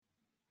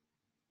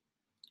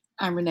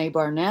I'm Renee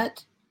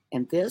Barnett,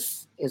 and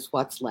this is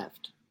What's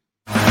Left.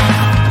 When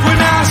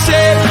I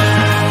said,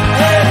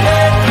 hey,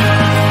 hey,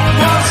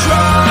 what's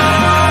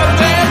wrong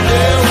with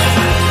you?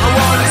 I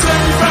want to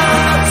turn you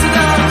round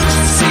tonight just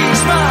to see you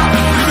smile.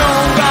 You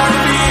don't gotta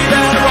be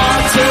there, I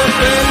want to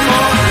be more.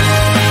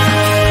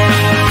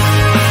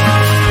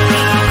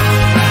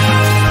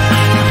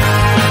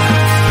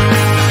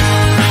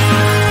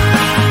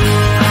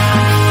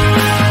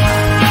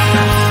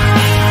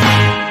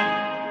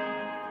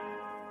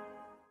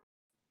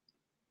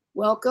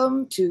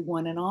 Welcome to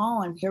One and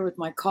All. I'm here with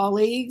my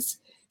colleagues,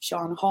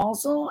 Sean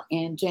Halsell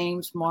and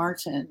James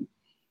Martin.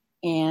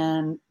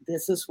 And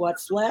this is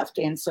What's Left.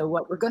 And so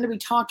what we're going to be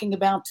talking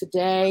about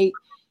today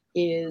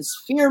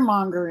is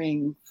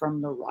fear-mongering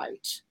from the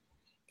right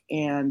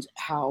and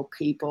how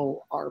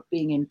people are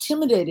being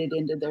intimidated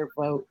into their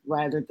vote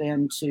rather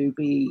than to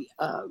be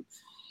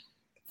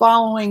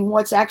following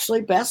what's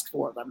actually best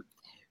for them.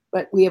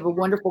 But we have a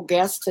wonderful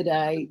guest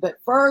today. But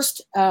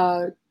first,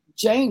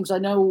 James, I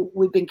know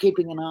we've been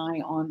keeping an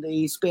eye on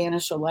the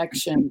Spanish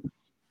election,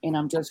 and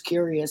I'm just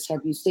curious,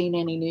 have you seen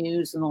any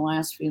news in the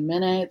last few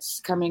minutes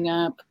coming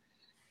up?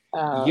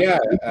 So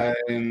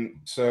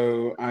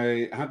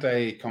I had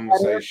a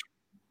conversation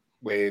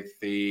with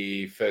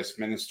the First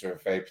Minister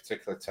of a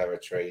particular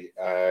territory,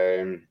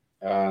 and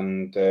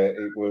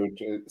it would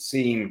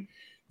seem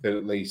that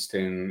at least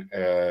in,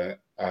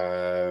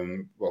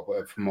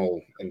 from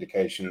all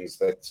indications,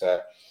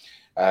 that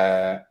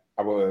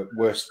our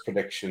worst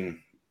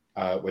prediction,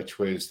 which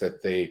was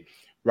that the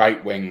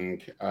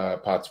right-wing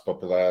Parti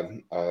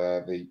Popular,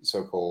 the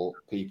so-called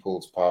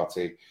People's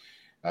Party,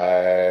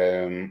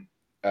 and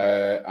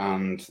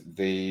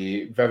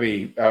the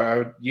very, I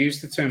would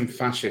use the term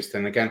fascist,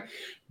 and again,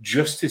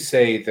 just to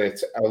say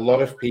that a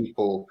lot of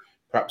people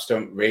perhaps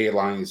don't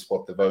realise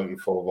what they're voting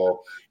for,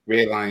 or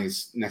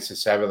realise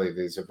necessarily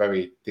there's a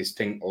very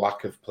distinct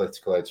lack of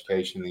political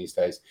education these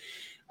days,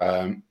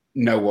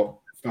 know what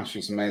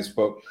fascism is,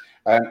 but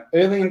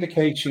early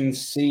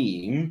indications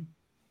seem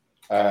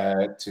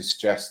to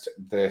suggest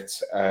that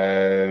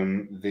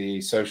the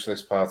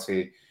Socialist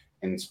Party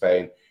in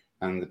Spain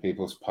and the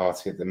People's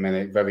Party at the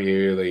minute,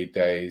 very early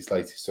days,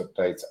 latest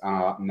updates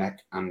are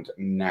neck and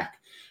neck,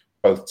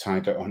 both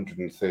tied at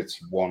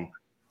 131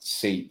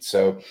 seats.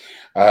 So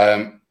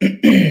there's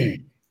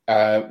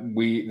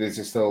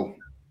still,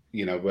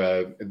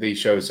 these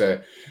shows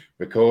are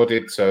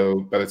recorded. So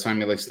by the time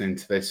you're listening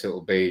to this,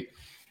 it'll be,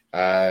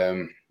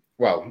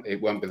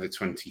 it won't be the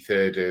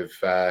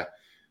 23rd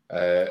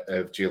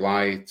of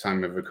July,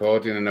 time of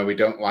recording. I know we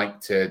don't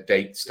like to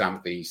date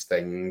stamp these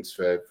things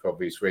for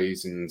obvious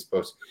reasons,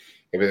 but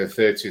it'll be the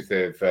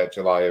 30th of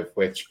July, of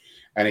which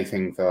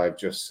anything that I've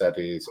just said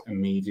is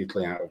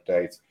immediately out of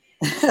date.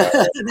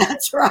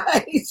 That's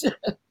right.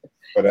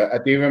 But I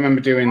do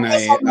remember doing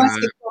for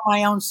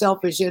my own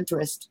selfish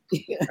interest.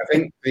 I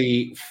think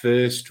the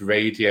first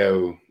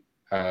radio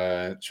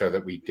show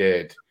that we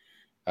did,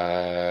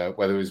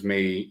 whether it was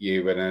me,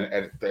 you,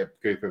 and a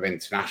group of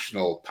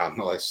international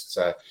panelists,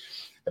 I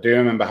do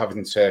remember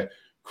having to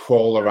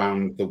crawl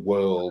around the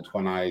world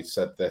when I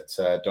said that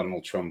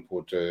Donald Trump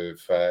would have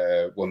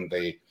won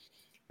the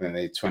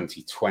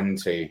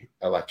 2020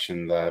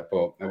 election there,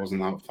 but it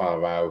wasn't that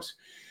far out.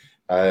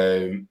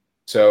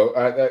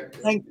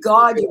 Thank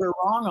God you were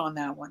wrong on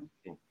that one.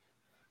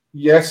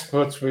 Yes,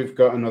 but we've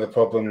got another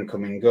problem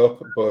coming up.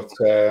 But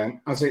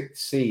as it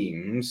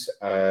seems,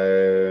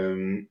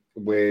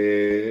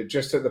 we're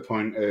just at the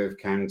point of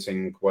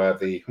counting where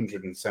the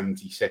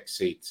 176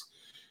 seats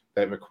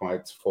that are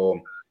required to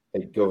form a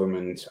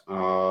government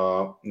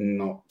are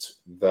not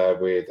there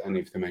with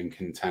any of the main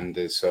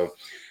contenders. So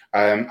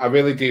I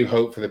really do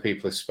hope for the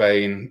people of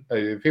Spain,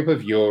 people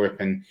of Europe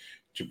and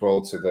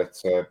Gibraltar,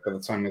 that by the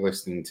time you're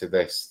listening to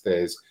this,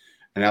 there's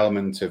an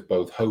element of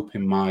both hope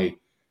in my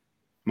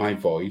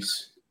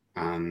voice,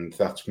 and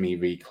that's me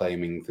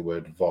reclaiming the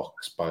word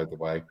Vox, by the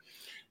way,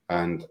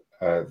 and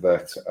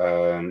that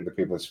the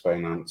people of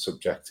Spain aren't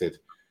subjected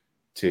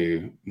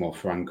to more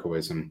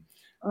Francoism.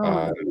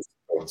 But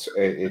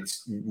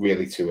it's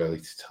really too early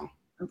to tell.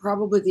 I'm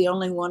probably the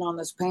only one on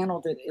this panel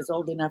that is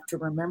old enough to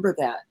remember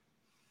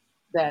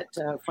that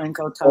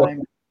Franco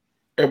time.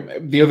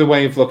 The other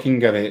way of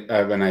looking at it,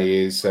 Renee,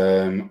 is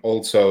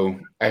also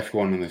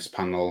everyone on this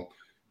panel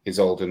is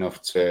old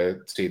enough to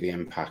see the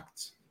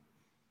impact.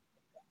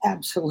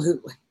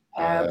 Absolutely.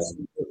 Let's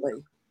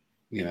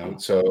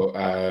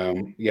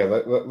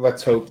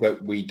hope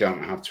that we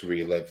don't have to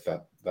relive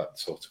that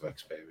sort of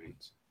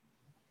experience.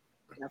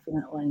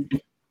 Definitely.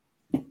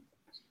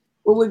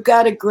 Well, we've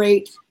got a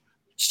great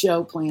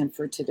show planned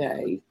for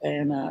today,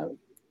 and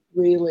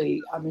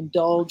really, I'm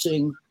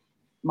indulging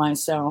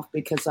myself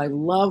because I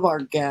love our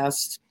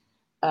guest.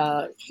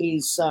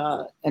 He's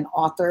an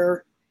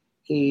author,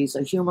 he's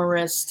a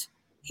humorist,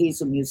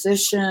 he's a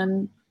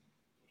musician,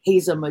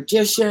 he's a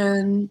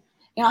magician.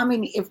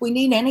 If we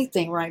need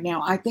anything right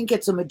now, I think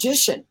it's a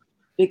magician,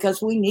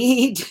 because we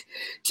need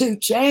to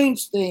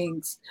change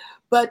things.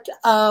 But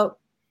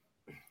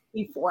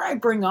before I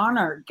bring on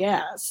our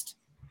guest,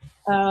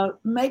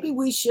 maybe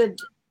we should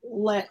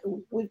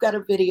we've got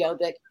a video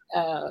that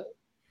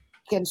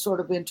can sort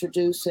of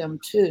introduce him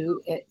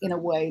to in a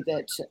way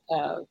that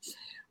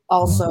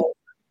also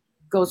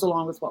goes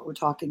along with what we're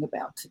talking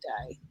about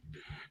today.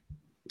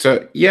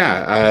 So,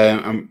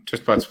 yeah, I'm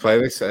just about to play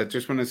this. I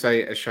just want to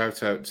say a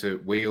shout out to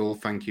Wheel.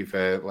 Thank you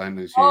for letting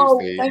us use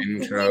the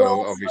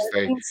intro,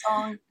 obviously.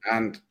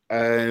 And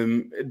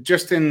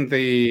just in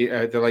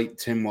the late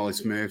Tim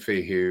Wallace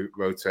Murphy, who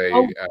wrote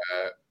a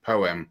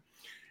poem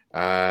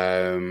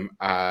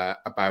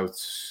about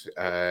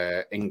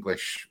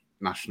English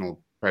national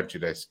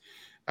prejudice,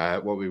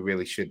 what we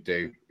really should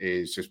do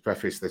is just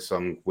preface this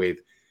song with,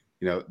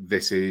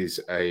 this is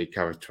a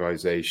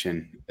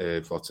characterization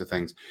of lots of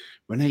things.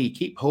 Renee, you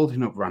keep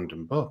holding up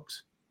random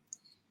books.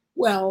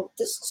 Well,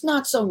 this is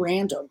not so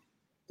random.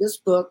 This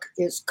book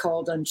is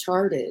called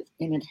Uncharted,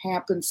 and it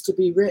happens to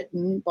be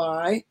written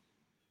by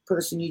the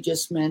person you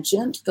just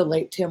mentioned, the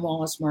late Tim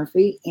Wallace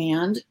Murphy,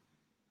 and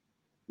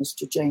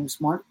Mr. James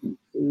Martin,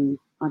 who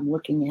I'm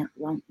looking at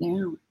right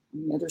now on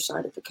the other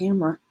side of the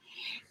camera.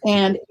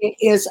 And it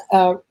is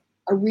a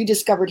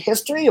rediscovered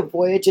history of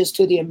voyages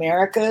to the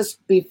Americas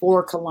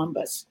before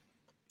Columbus.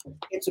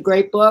 It's a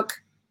great book.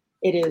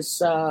 It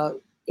is.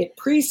 It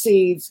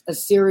precedes a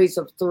series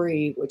of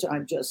 3, which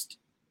I'm just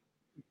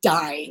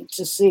dying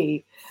to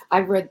see.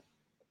 I've read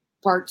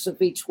parts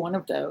of each one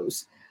of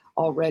those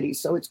already,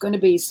 so it's going to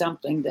be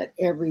something that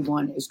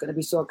everyone is going to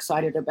be so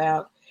excited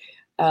about.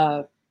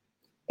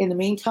 In the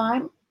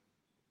meantime,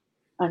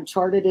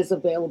 Uncharted is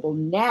available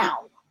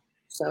now,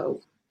 so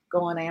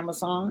go on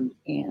Amazon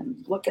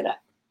and look it up.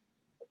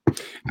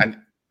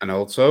 And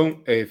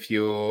also, if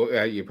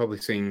you're probably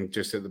seeing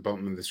just at the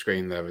bottom of the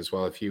screen there as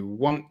well, if you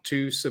want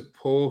to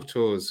support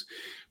us,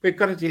 we've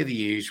got to do the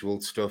usual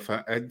stuff.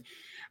 I'm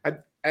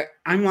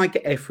like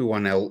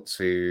everyone else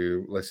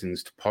who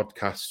listens to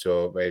podcasts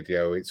or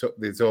radio.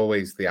 There's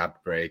always the ad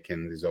break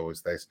and there's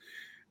always this.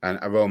 And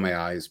I roll my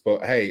eyes.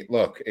 But hey,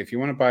 look, if you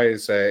want to buy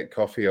us a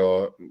coffee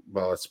or,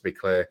 well, let's be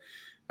clear,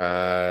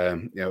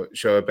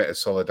 show a bit of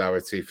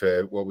solidarity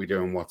for what we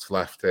do and what's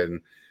left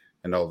and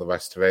all the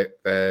rest of it,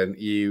 then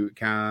you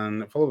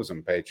can follow us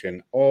on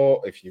Patreon.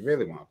 Or if you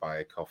really want to buy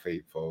a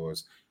coffee for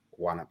us,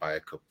 why not buy a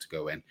cup to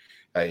go in?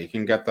 You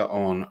can get that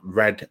on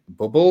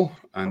Redbubble,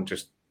 and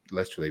just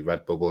literally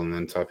Redbubble and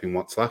then type in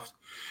what's left.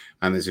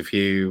 And there's a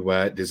few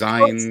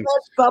designs.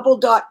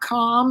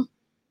 Redbubble.com.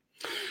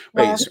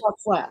 What's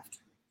left.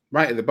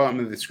 Right at the bottom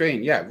of the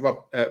screen. Yeah,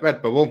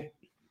 Redbubble.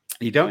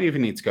 You don't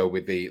even need to go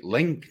with the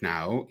link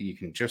now. You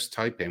can just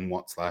type in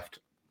what's left,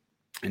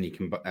 and you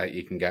can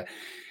get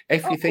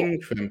everything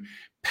from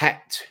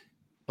pet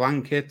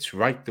blankets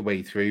right the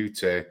way through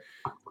to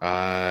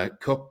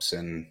cups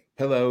and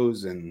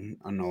pillows and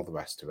all the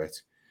rest of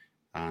it.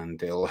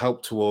 And it'll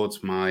help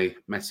towards my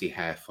messy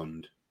hair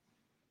fund.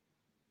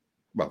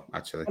 Well,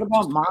 actually, what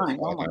about mine?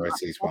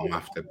 Is what I'm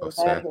after, but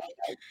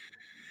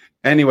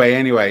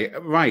anyway,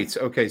 right.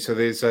 Okay, so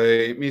there's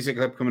a music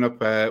clip coming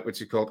up,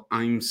 which is called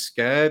 "I'm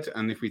Scared,"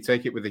 and if we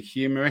take it with a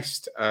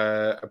humorist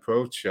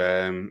approach,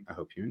 I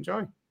hope you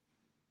enjoy.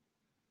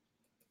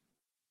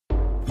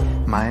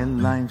 My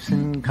life's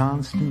in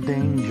constant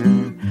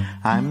danger.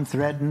 I'm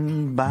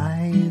threatened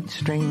by a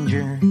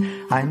stranger.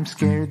 I'm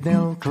scared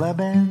they'll club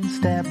and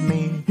stab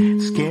me.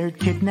 Scared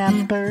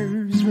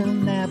kidnappers will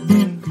nab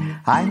me.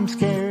 I'm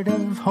scared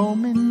of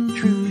home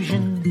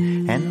intrusion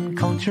and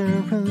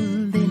cultural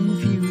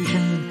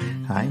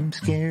infusion. I'm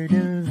scared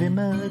of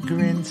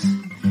immigrants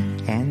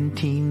and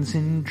teens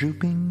in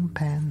drooping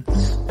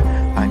pants.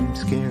 I'm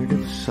scared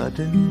of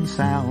sudden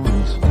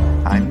sounds.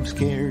 I'm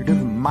scared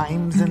of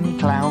mimes and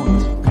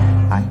clowns.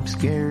 I'm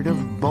scared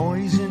of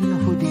boys in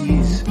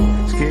hoodies,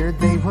 scared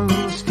they will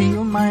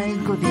steal my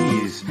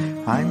goodies.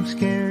 I'm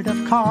scared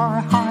of car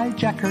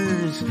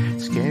hijackers,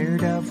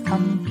 scared of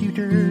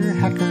computer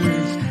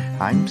hackers.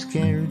 I'm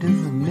scared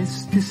of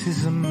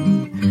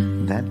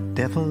mysticism, that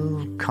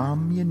devil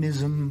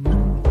communism.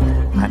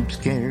 I'm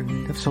scared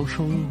of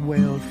social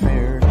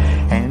welfare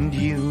and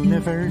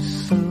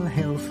universal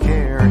health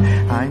care.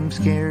 I'm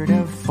scared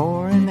of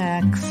foreign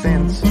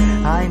accents.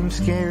 I'm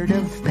scared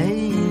of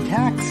paying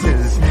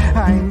taxes.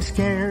 I'm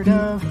scared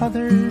of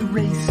other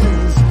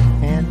races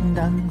and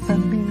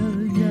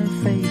unfamiliar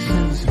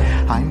faces.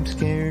 I'm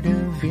scared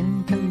of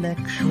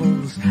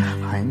intellectuals.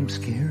 I'm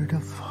scared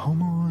of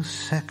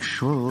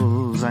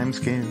homosexuals. I'm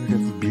scared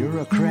of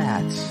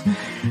bureaucrats.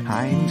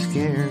 I'm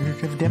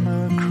scared of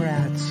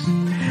Democrats.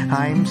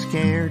 I'm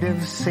scared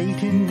of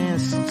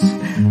Satanists,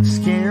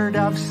 scared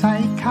of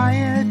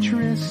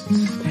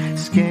psychiatrists,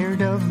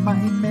 scared of my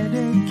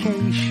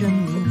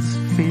medications,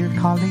 fear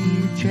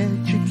college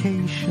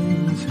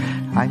educations.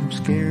 I'm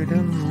scared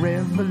of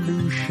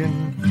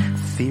revolution,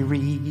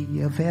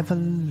 theory of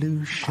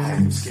evolution.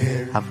 I'm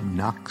scared of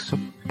knocks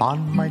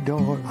upon my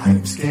door.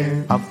 I'm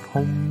scared of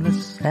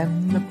homeless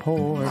and the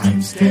poor.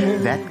 I'm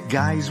scared that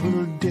guys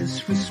will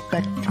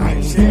disrespect me.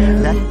 I'm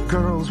scared that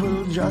girls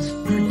will just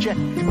reject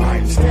me.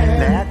 I'm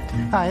scared that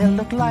I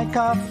look like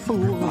a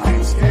fool.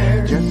 I'm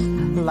scared just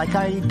like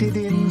I did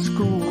in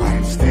school.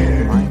 I'm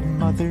scared my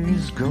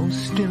mother's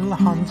ghost still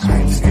haunts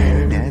me.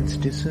 Dad's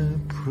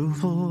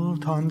disapproval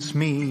taunts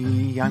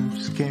me. I'm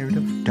scared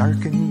of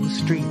darkened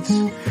streets.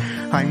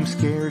 I'm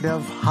scared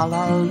of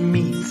halal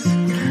meats.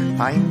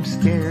 I'm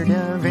scared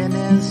of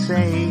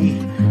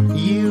NSA,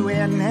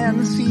 UN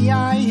and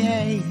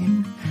CIA.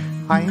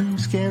 I'm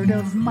scared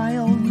of my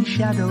own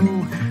shadow.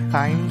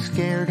 I'm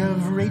scared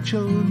of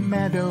Rachel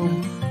Maddow.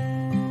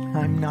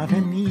 I'm not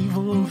an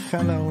evil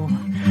fellow.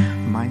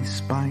 My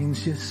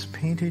spine's just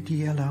painted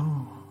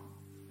yellow.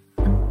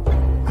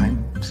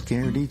 I'm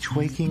scared each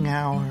waking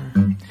hour.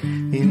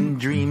 In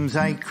dreams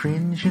I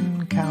cringe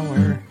and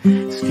cower.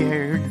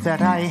 Scared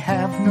that I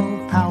have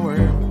no power.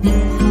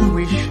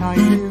 Wish I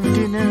lived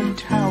in a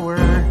tower.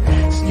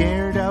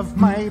 Scared of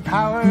my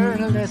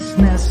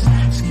powerlessness.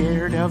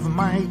 Scared of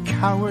my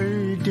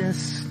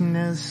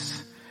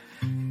cowardiceness.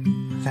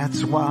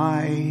 That's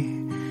why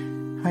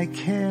I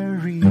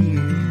carry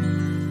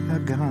a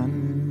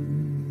gun.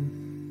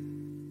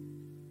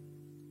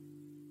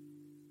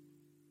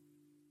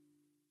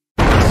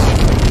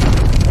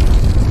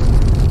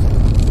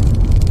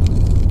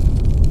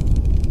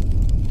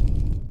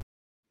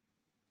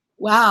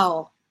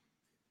 Wow.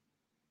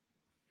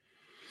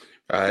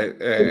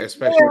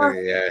 Especially What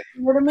do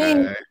you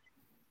mean?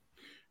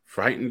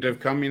 frightened of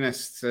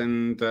communists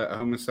and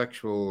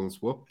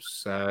homosexuals.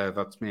 Whoops,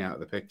 that's me out of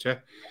the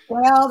picture.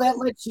 Well, that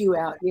lets you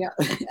out. Yeah,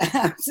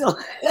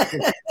 absolutely.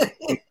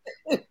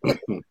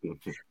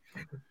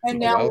 And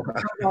now Well,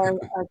 we have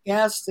our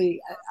guest, a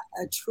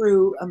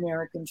true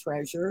American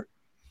treasure,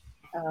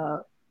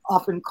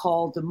 often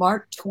called the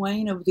Mark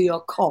Twain of the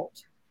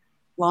occult,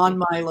 Lon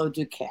Milo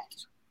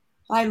DuQuette.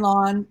 Hi,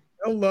 Lon.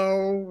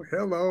 Hello.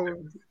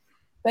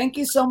 Thank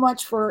you so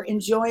much for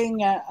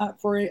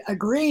for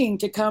agreeing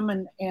to come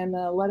and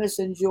let us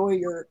enjoy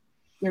your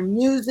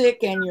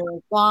music and your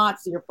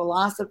thoughts, your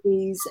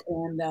philosophies,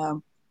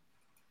 and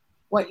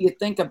what you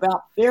think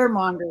about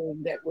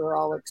fearmongering that we're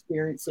all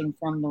experiencing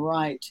from the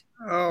right.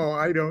 Oh,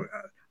 I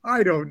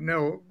don't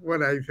know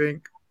what I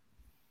think,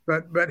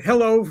 but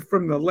hello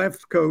from the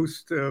left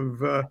coast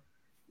of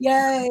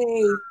Yay!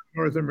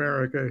 North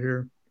America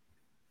here.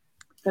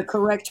 The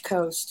correct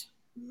coast.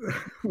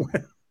 Well,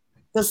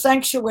 The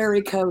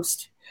sanctuary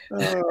coast.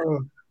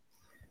 oh.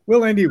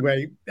 Well,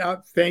 anyway,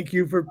 thank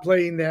you for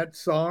playing that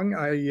song.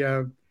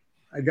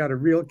 I got a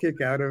real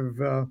kick out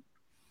of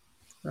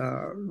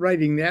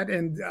writing that,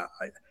 and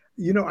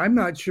I'm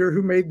not sure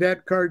who made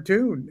that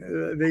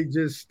cartoon. They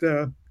just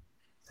said,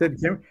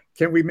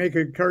 "Can we make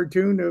a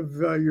cartoon of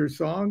your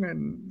song?"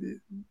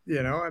 And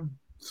I'm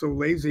so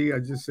lazy. I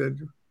just said,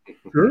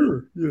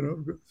 "Sure,"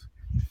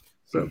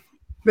 So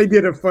they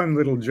did a fun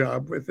little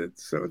job with it.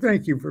 So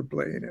thank you for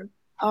playing it.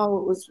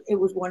 Oh, it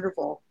was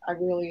wonderful. I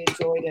really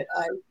enjoyed it.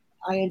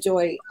 I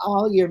enjoy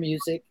all your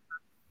music.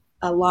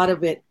 A lot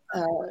of it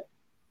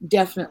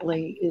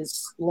definitely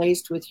is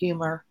laced with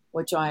humor,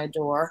 which I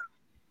adore.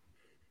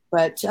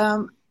 But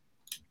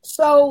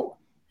so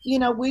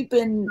we've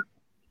been,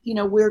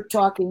 we're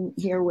talking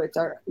here with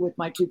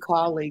my two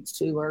colleagues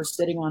who are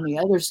sitting on the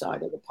other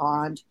side of the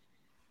pond.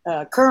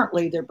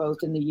 Currently, they're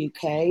both in the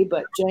UK,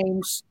 but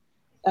James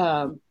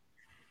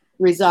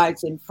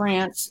resides in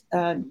France.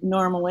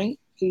 Normally,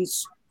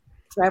 he's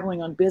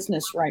traveling on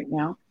business right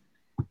now.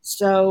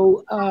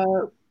 So,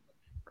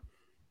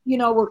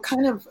 we're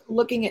kind of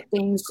looking at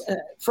things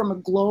from a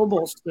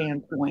global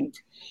standpoint.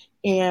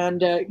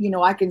 And,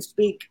 I can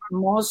speak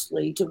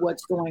mostly to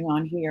what's going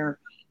on here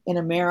in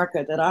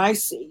America that I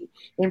see.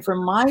 And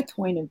from my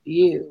point of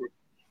view,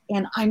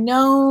 and I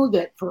know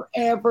that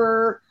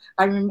forever,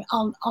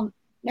 I'll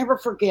never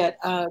forget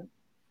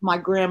my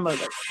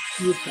grandmother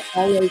used to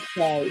always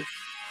say,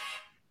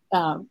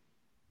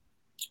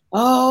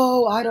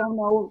 oh, I don't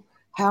know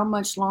how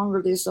much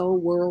longer this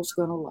old world's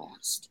going to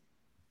last.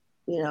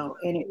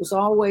 And it was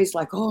always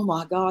like, oh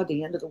my God,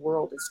 the end of the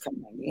world is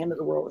coming. The end of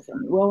the world is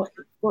coming. Well,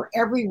 for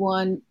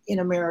everyone in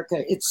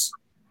America, it's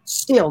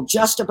still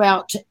just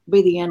about to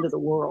be the end of the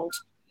world.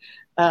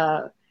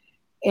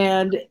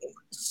 And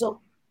so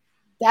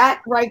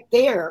that right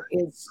there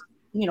is,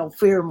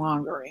 fear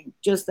mongering,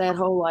 just that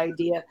whole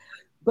idea.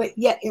 But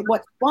yet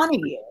what's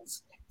funny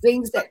is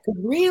things that could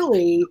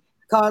really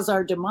cause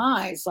our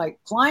demise, like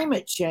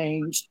climate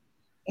change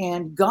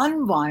and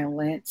gun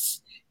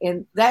violence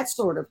and that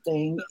sort of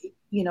thing,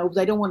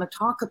 they don't want to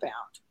talk about.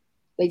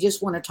 They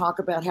just want to talk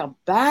about how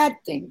bad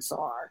things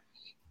are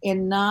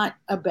and not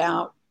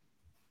about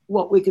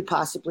what we could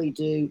possibly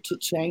do to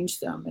change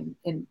them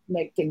and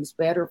make things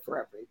better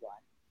for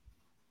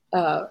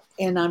everyone.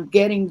 And I'm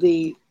getting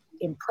the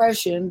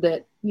impression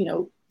that,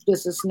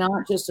 this is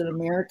not just an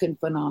American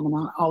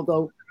phenomenon,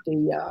 although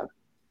the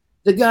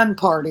gun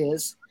part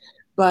is,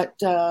 but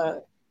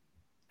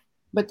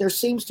there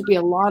seems to be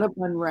a lot of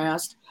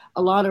unrest,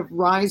 a lot of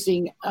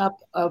rising up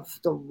of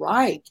the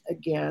right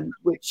again,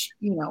 which,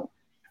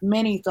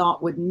 many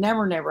thought would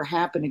never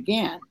happen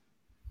again.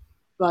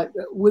 But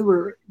we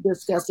were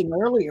discussing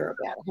earlier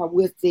about how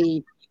with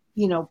the,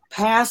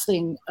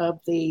 passing of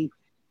the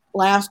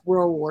last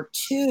World War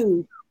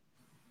II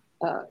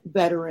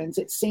veterans,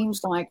 it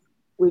seems like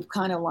we've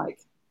kind of like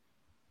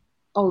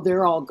oh,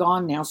 they're all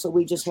gone now, so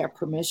we just have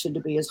permission to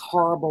be as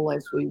horrible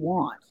as we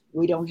want.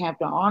 We don't have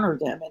to honor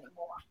them anymore.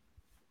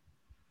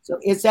 So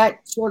is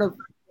that sort of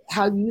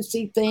how you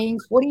see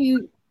things? What do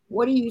you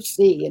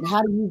see, and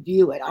how do you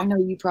view it? I know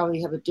you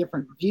probably have a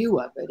different view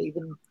of it,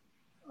 even.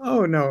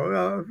 Oh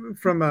no,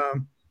 from a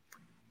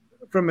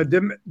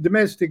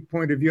domestic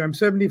point of view, I'm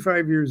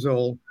 75 years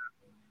old,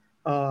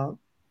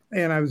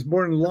 and I was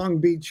born in Long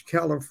Beach,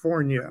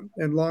 California,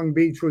 and Long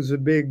Beach was a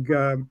big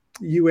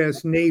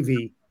U.S.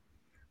 Navy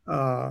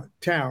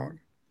town.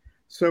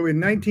 So in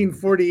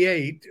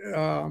 1948,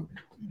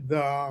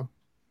 the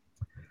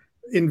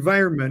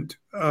environment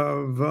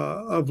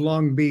of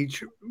Long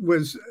Beach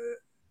was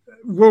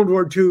World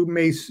War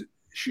II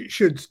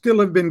should still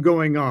have been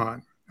going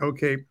on.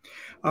 Okay,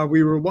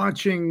 we were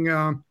watching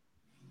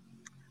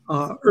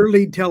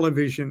early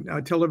television.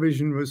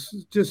 Television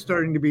was just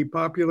starting to be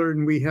popular,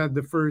 and we had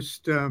the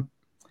first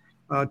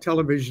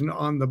television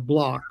on the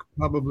block,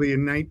 probably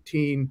in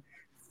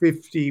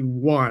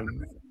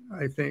 1951.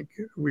 I think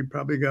we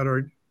probably got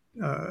our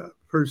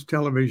first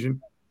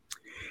television,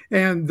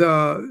 and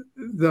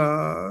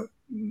the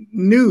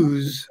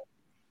news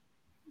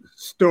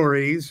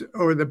stories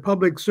or the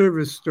public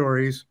service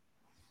stories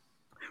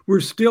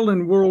were still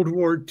in World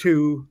War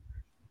II,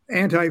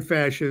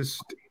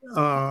 anti-fascist,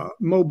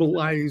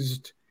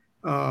 mobilized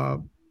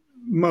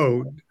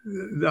mode.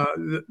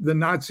 The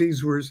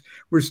Nazis were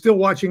still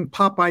watching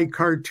Popeye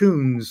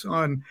cartoons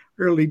on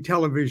early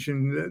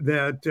television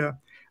that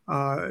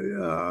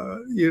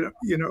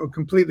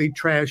completely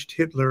trashed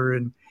Hitler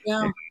and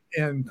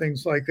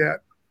things like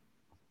that.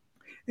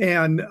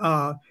 And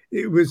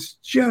it was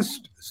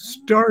just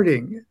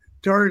starting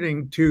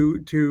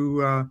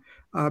to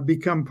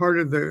become part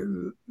of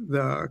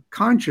the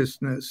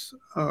consciousness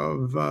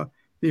of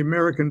the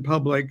American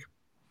public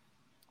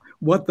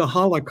what the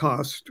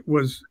Holocaust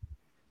was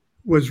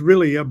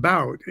really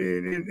about.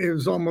 It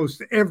was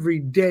almost every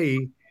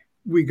day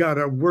we got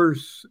a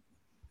worse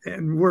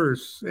and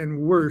worse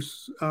and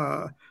worse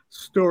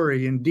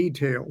story and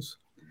details.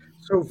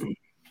 So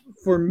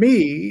for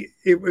me,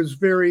 it was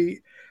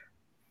very,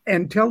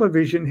 and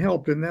television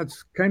helped, and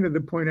that's kind of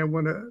the point I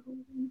want to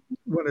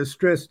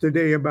stress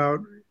today about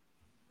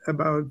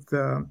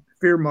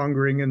fear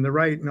mongering and the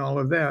right and all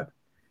of that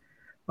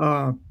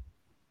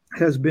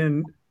has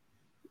been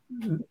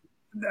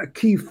a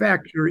key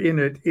factor in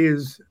it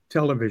is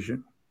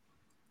television.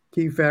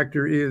 Key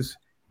factor is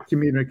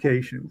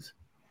communications.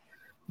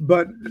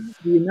 But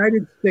the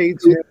United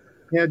States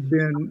had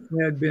been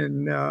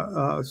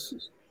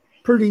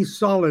pretty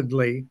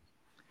solidly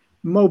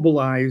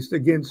mobilized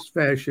against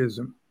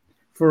fascism.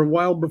 For a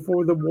while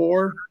before the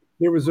war,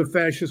 there was a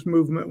fascist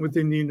movement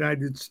within the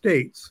United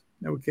States.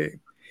 Okay,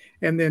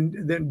 and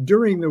then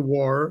during the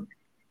war,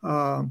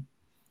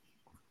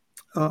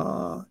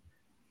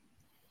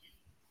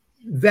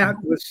 that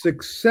was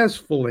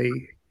successfully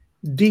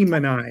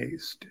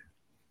demonized.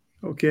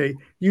 Okay,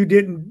 you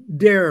didn't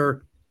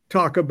dare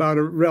talk about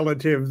a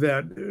relative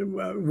that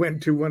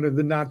went to one of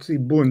the Nazi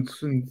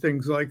bunts and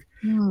things like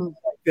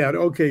that.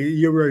 Okay,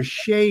 you were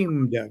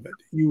ashamed of it.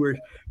 You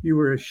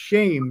were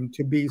ashamed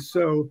to be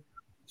so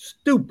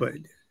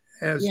stupid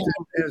as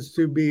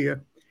to be.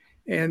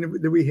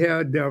 And we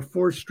had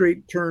 4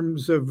 straight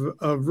terms of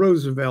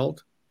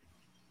Roosevelt,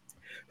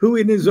 who,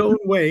 in his own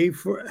way,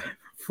 for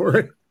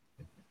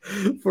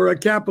a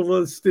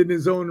capitalist in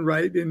his own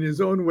right, in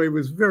his own way,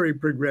 was very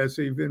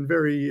progressive and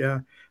very.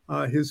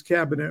 His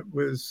cabinet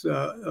was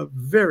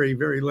very,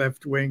 very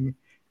left wing,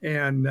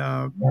 and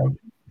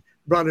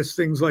brought us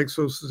things like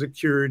Social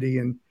Security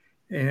and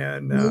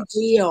New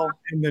Deal.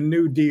 And the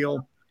New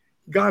Deal,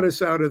 got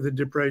us out of the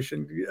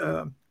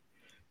Depression.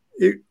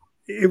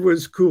 It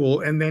was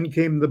cool, and then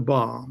came the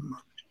bomb.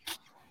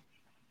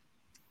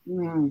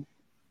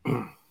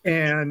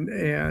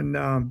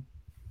 And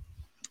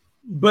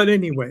but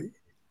anyway,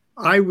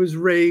 I was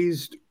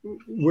raised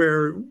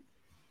where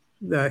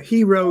the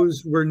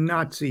heroes were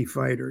Nazi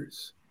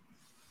fighters.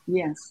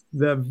 Yes.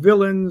 The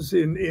villains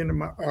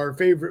in our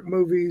favorite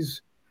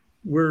movies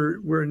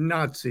were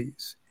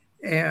Nazis,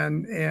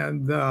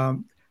 and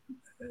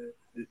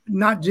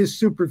not just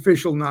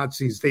superficial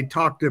Nazis. They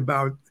talked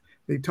about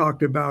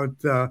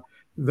the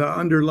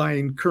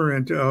underlying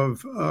current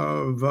of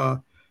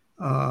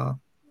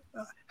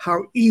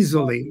how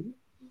easily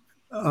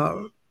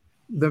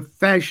the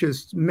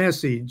fascist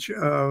message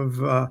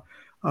of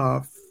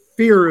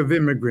fear of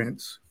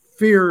immigrants,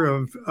 fear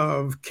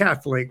of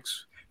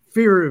Catholics,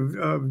 fear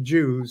of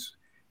Jews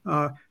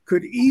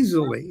could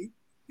easily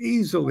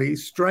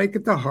strike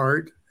at the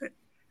heart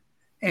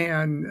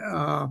and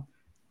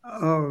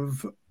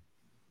of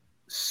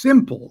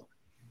simple,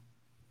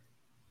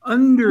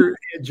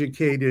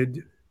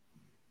 undereducated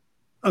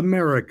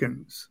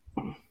Americans.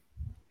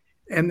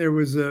 And there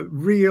was a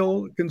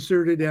real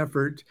concerted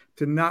effort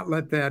to not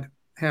let that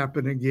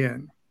happen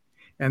again.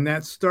 And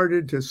that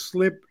started to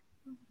slip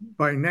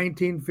by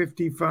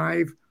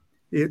 1955.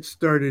 It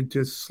started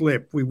to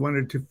slip. We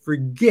wanted to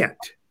forget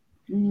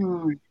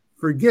the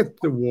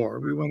war.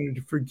 We wanted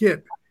to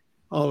forget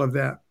all of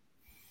that.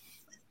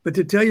 But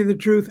to tell you the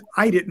truth,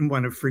 I didn't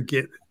want to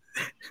forget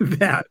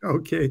that.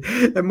 Okay.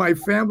 And my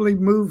family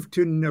moved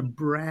to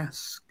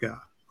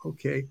Nebraska.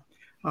 Okay.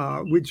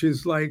 Which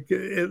is like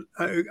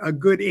a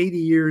good 80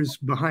 years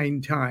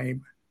behind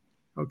time.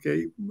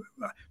 Okay.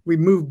 We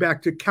moved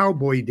back to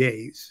cowboy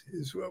days,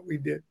 is what we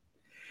did.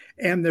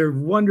 And they're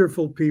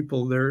wonderful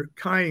people. They're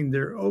kind.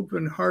 They're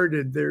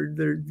open-hearted. They're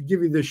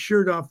give you the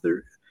shirt off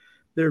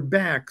their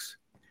backs.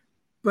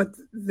 But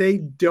they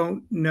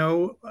don't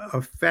know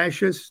a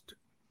fascist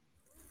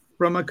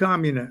from a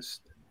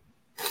communist.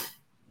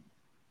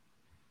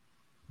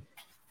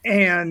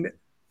 And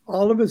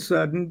all of a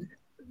sudden,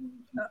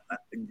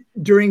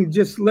 during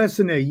just less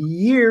than a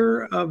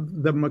year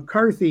of the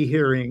McCarthy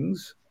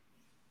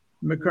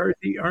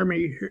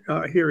Army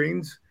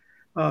hearings,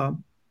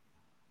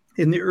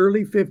 in the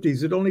early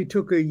 50s, it only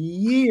took a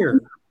year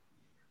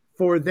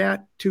for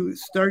that to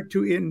start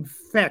to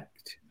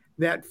infect,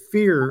 that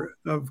fear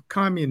of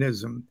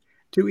communism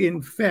to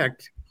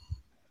infect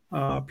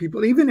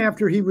people. Even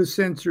after he was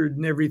censored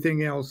and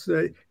everything else,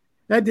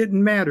 that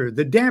didn't matter.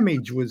 The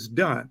damage was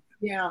done.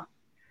 Yeah.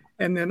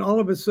 And then all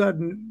of a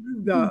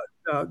sudden, the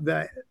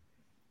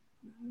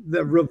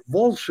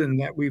revulsion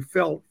that we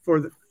felt for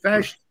the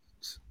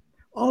fascists,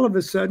 all of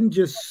a sudden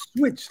just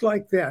switched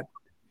like that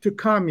to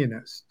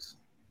communists.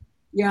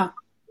 Yeah.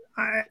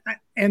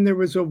 And there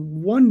was a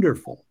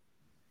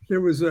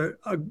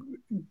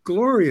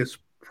glorious,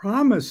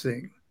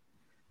 promising,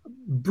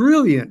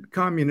 brilliant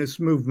communist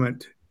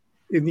movement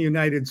in the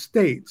United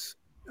States.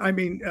 I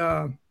mean,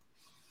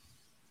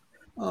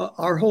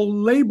 our whole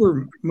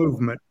labor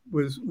movement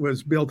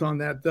was built on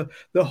that.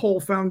 The whole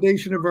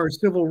foundation of our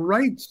civil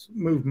rights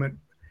movement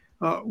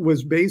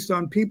was based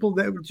on people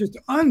that would just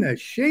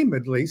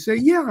unashamedly say,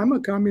 yeah, I'm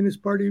a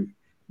Communist Party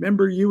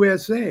member,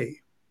 USA.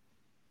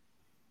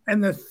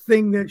 And the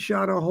thing that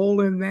shot a hole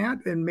in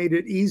that and made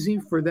it easy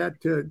for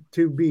that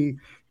to be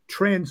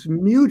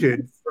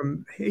transmuted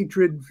from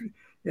hatred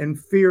and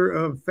fear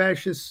of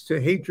fascists to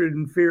hatred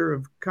and fear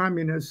of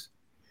communists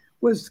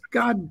was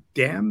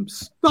goddamn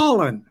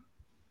Stalin.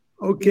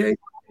 Okay. I'm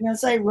going to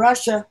say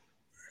Russia.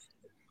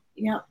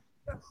 Yeah.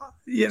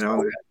 You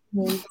know,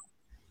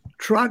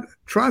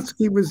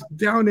 Trotsky was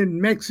down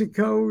in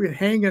Mexico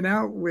hanging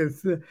out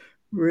with the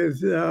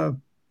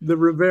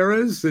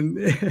Riveras and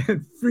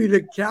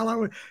Frida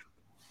Kahlo,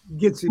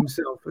 gets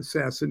himself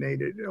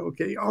assassinated.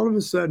 Okay. All of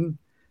a sudden,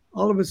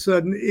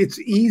 it's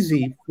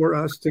easy for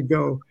us to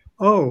go,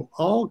 oh,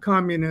 all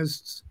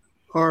communists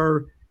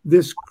are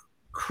this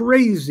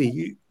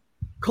crazy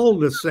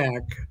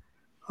cul-de-sac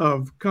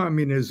of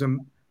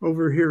communism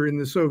over here in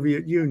the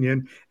Soviet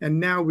Union. And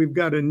now we've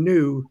got a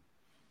new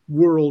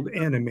world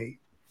enemy.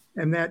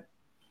 And that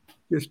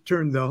just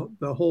turned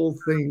the whole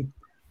thing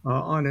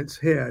on its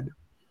head.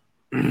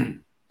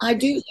 I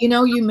do,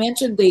 you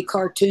mentioned the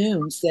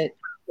cartoons that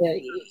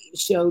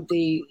showed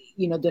the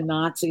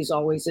Nazis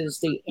always as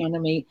the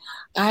enemy.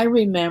 I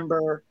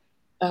remember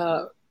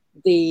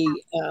the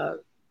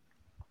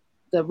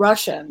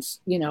Russians,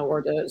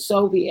 or the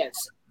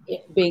Soviets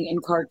being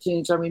in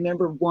cartoons. I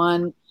remember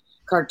one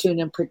cartoon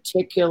in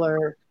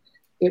particular.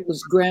 It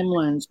was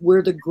Gremlins.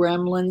 We're the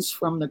Gremlins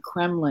from the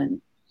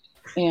Kremlin,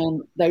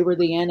 and they were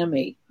the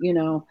enemy.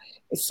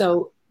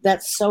 So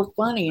that's so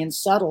funny and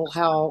subtle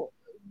how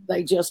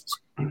they just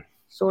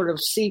sort of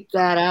seep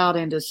that out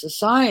into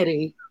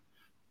society.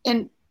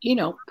 And,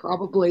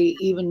 probably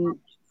even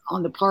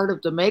on the part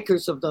of the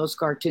makers of those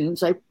cartoons,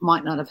 they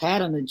might not have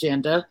had an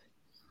agenda.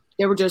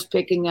 They were just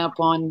picking up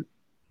on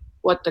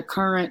what the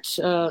current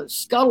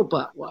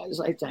scuttlebutt was,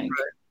 I think.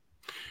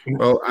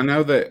 Well, I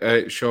know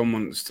that Sean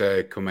wants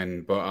to come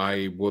in, but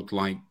I would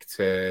like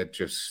to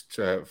just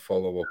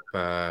follow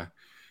up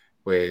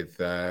with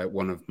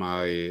one of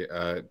my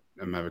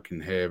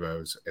American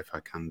heroes, if I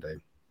can do.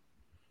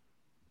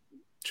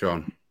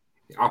 Sean.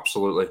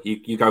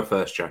 Absolutely. You go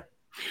first, Joe.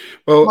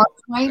 Well,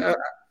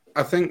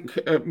 I think,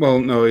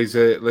 no, he's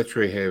a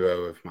literary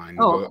hero of mine.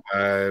 Oh.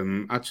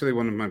 But actually,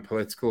 one of my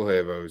political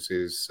heroes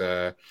is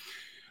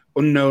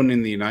unknown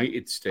in the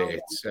United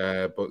States,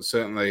 but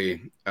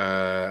certainly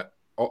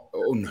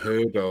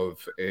unheard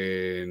of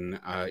in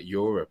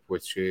Europe,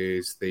 which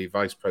is the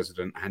Vice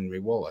President Henry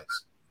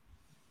Wallace.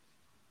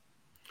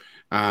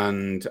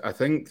 And I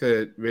think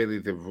that really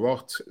the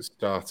rot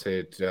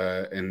started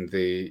in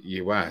the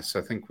US.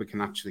 I think we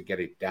can actually get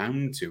it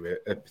down to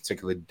a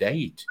particular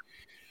date.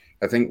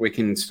 I think we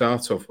can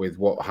start off with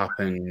what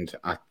happened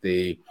at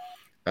the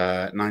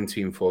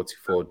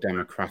 1944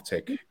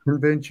 Democratic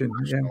Convention,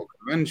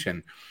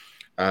 Convention,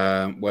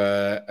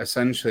 where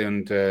essentially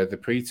under the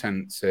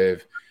pretense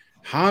of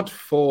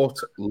hard-fought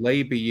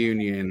labor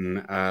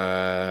union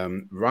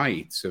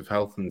rights of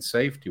health and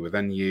safety were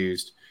then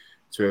used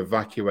to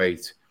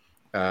evacuate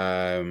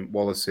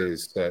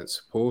Wallace's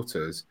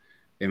supporters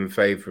in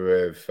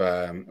favor of,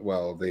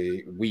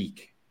 the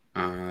weak.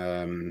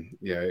 I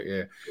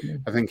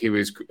think he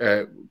was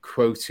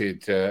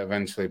quoted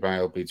eventually by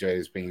LBJ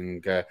as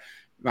being that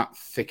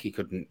thick he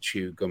couldn't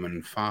chew gum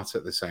and fart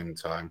at the same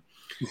time.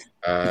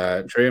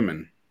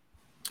 Truman.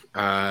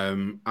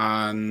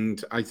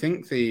 And I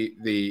think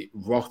the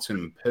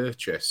rotten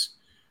purchase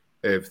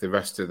of the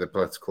rest of the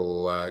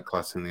political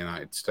class in the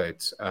United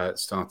States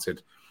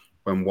started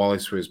when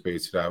Wallace was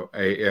booted out.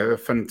 A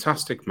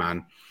fantastic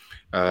man.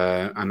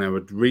 And I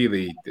would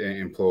really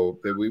implore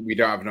that we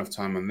don't have enough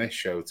time on this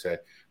show to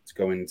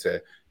go into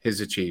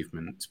his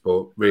achievements,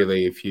 but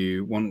really, if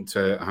you want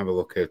to have a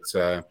look at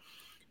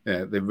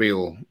the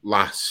real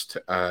last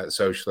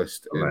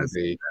socialist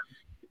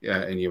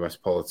in US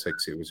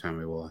politics, it was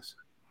Henry Wallace.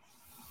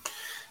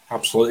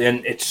 Absolutely,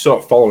 and it's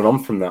sort of following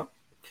on from that.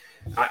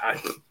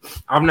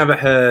 I've never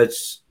heard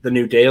the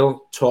New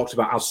Deal talked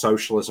about as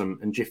socialism,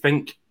 and do you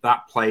think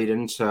that played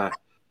into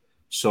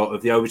sort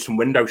of the Overton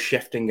window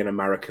shifting in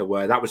America,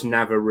 where that was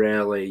never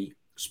really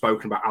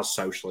spoken about as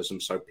socialism,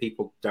 so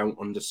people don't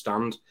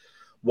understand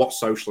what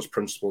socialist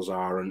principles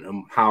are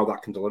and how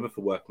that can deliver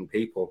for working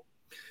people.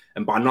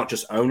 And by not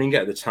just owning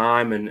it at the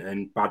time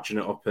and badging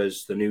it up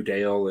as the New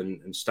Deal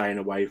and staying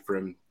away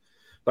from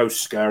those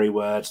scary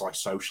words like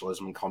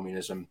socialism and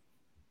communism,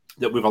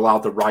 that we've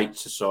allowed the right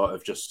to sort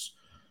of just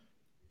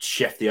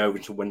shift the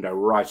Overton window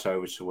right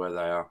over to where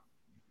they are.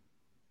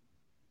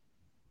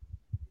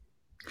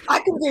 I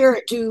compare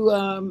it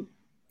to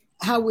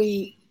how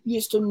we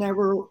used to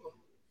never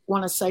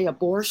want to say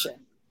abortion.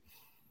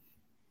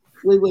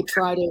 We would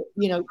try to,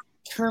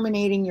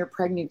 terminating your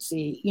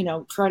pregnancy,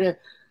 try to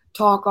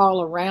talk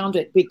all around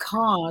it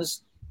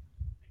because,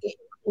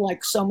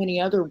 like so many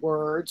other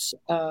words,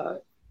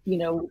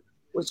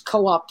 was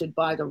co-opted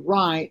by the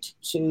right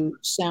to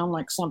sound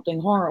like something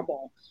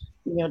horrible,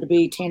 to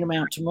be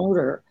tantamount to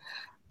murder.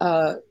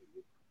 So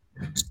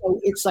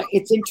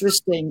it's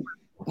interesting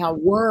how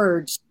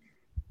words,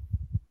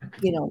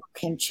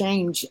 can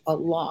change a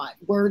lot.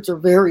 Words are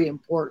very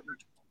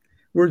important.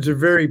 Words are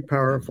very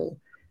powerful.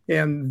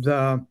 And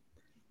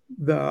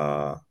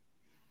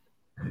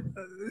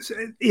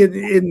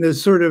in the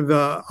sort of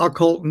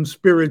occult and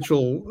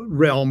spiritual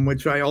realm,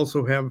 which I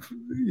also have,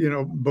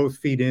 both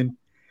feet in,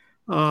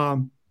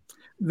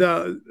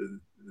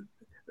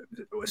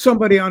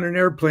 somebody on an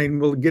airplane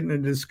will get in a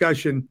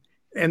discussion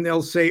and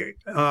they'll say,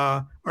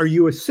 are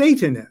you a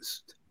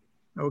Satanist?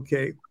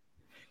 Okay.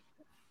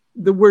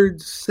 The word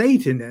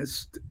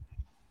Satanist,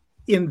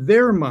 in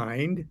their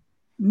mind,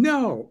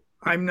 no,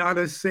 I'm not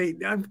a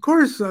Satan. Of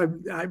course,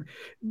 I'm.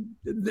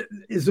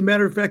 As a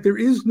matter of fact, there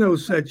is no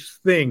such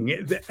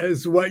thing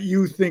as what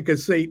you think a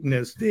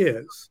Satanist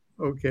is.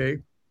 Okay.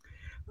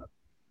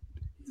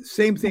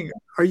 Same thing.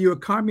 Are you a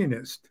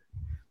communist?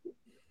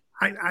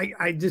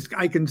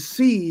 I can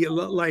see,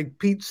 like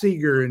Pete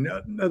Seeger and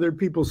other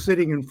people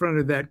sitting in front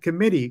of that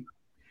committee,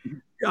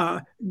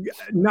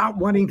 not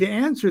wanting to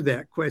answer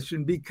that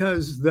question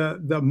because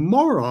the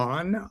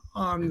moron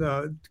on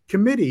the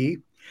committee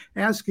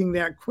asking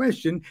that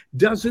question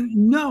doesn't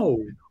know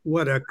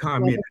what a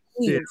communist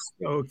is.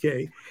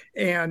 Okay.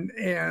 And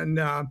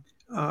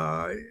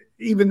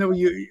even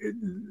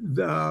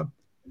though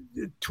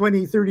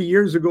 20, 30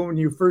 years ago when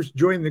you first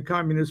joined the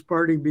Communist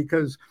Party,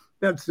 because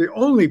that's the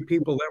only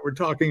people that were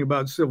talking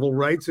about civil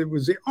rights, it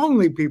was the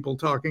only people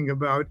talking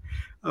about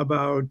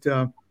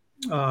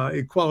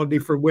equality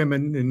for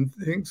women and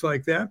things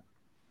like that.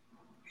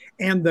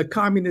 And the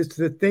communists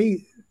that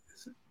they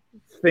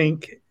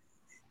think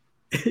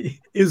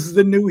is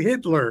the new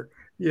Hitler,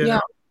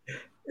 know?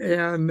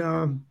 And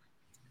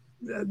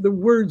the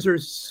words are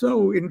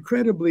so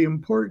incredibly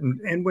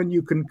important. And when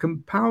you can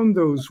compound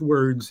those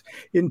words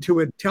into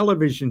a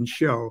television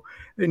show,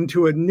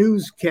 into a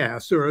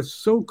newscast or a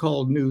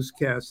so-called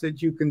newscast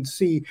that you can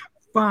see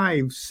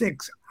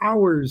 5-6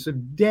 hours a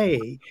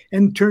day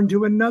and turn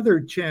to another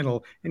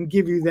channel and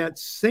give you that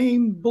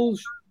same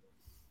bullshit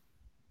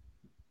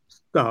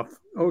stuff.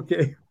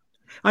 Okay.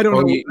 I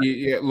don't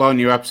know. Lon,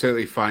 you're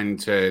absolutely fine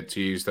to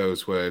use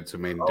those words. I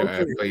mean,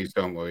 okay. Please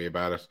don't worry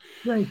about it.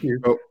 Thank you.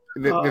 But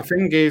the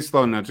thing is,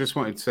 Lon, I just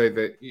wanted to say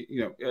that,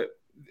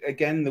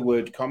 again, the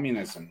word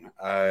communism,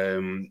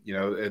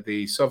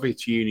 the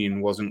Soviet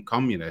Union wasn't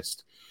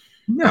communist.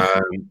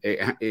 No.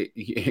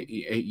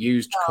 It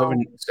used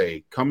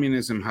currency.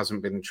 Communism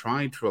hasn't been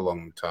tried for a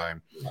long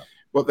time. No.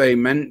 What they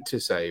meant to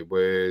say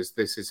was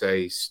this is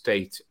a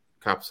state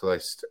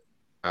capitalist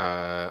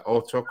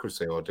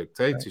autocracy or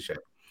dictatorship.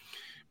 Right.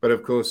 But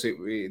of course,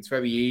 it's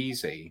very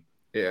easy,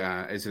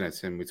 isn't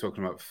it? And we're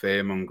talking about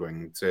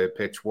fearmongering, to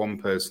pitch one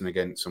person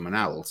against someone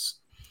else,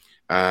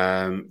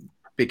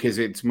 because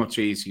it's much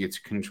easier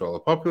to control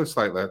a populace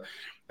like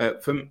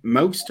that. For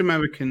most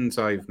Americans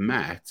I've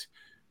met,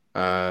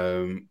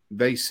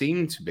 they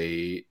seem to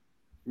be,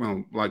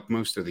 well, like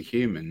most of the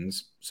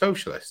humans,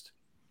 socialist.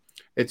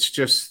 It's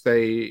just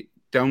they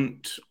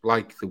don't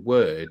like the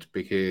word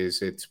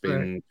because it's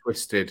been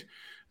twisted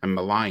and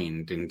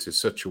maligned into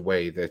such a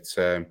way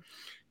that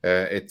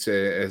it's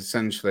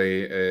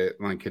essentially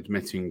like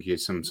admitting you're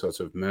some sort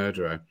of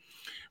murderer.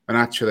 And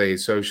actually,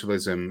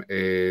 socialism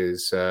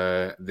is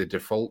the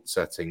default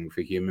setting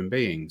for human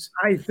beings.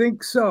 I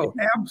think so.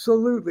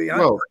 Absolutely.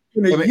 Well,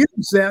 I'm going to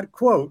use that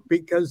quote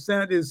because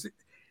that is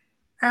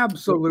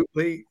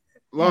absolutely...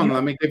 Lon,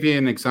 let me give you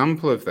an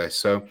example of this.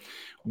 So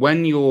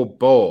when you're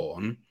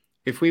born,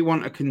 if we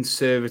want a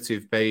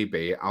conservative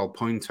baby, I'll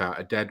point out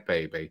a dead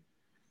baby.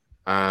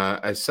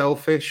 A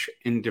selfish,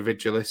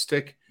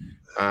 individualistic,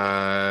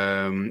 let's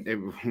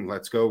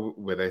go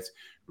with it,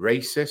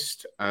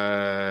 racist,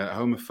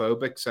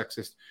 homophobic,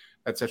 sexist,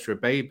 etc.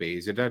 baby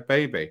is a dead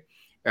baby.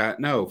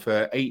 No,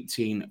 for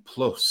 18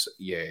 plus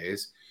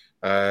years,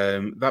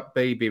 that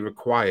baby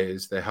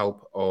requires the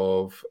help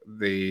of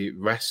the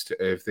rest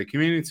of the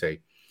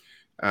community.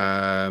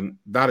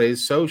 That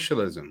is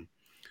socialism.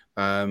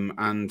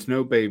 And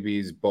no baby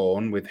is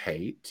born with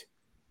hate.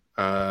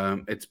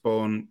 It's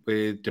born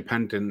with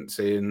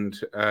dependency and,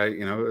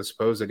 I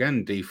suppose,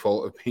 again,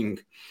 default of being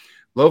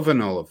love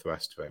and all of the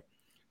rest of it.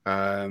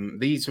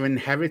 These are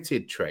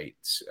inherited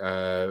traits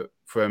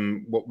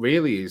from what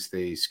really is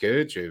the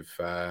scourge of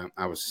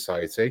our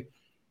society,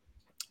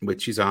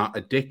 which is our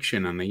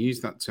addiction. And I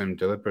use that term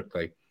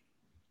deliberately,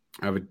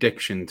 our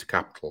addiction to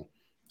capital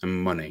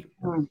and money.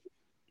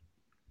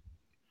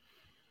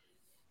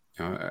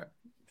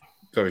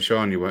 Sorry,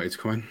 Sean, you wanted to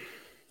come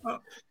in?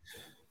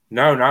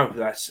 No,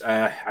 that's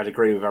I'd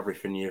agree with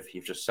everything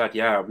you've just said.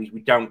 Yeah, we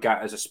don't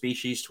get as a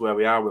species to where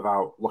we are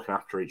without looking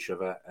after each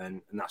other,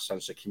 and in that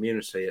sense of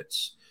community,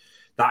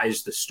 that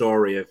is the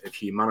story of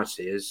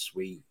humanity. Is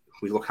we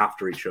look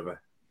after each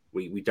other.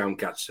 We don't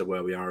get to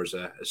where we are as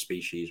a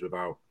species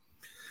without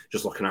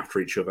just looking after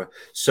each other.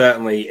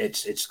 Certainly,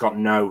 it's got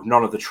none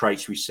of the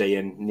traits we see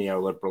in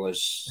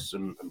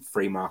neoliberalism and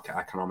free market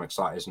economics.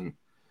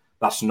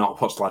 That's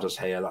not what's led us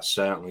here. That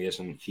certainly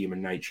isn't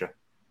human nature.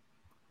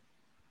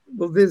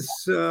 Well, this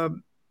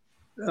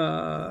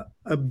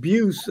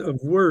abuse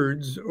of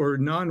words or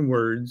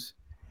non-words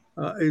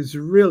is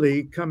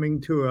really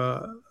coming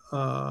to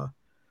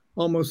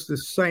almost a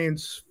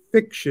science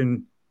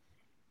fiction.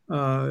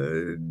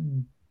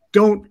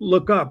 Don't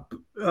look up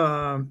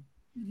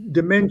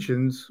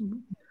dimensions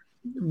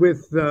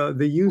with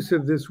the use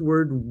of this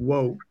word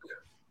woke.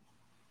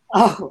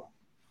 Oh,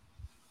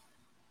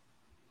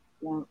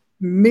 yeah.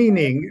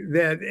 Meaning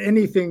that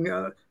anything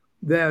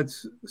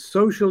that's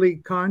socially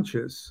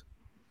conscious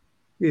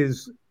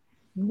is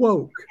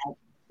woke.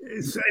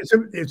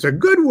 It's a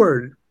good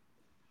word.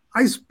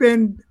 I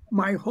spend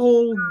my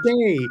whole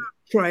day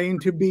trying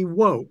to be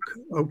woke.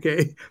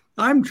 Okay,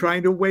 I'm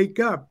trying to wake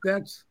up.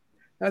 That's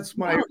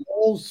my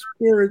whole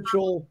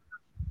spiritual.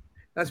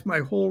 That's my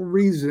whole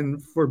reason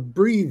for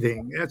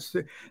breathing. That's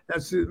the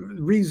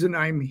reason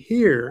I'm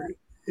here,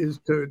 is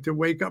to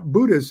wake up.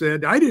 Buddha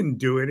said, "I didn't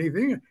do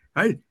anything.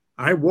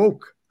 I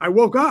woke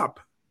up.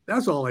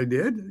 That's all I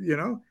did. You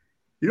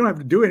don't have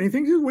to do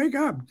anything. Just wake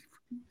up."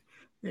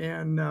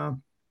 And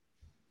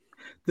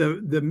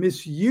the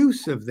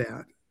misuse of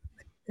that.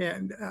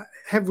 And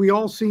have we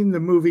all seen the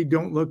movie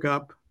Don't Look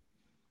Up?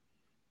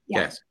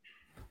 Yes.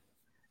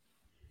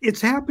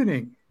 It's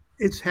happening.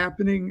 It's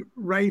happening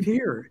right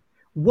here.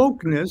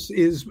 Wokeness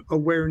is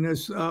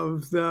awareness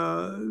of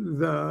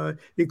the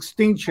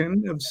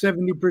extinction of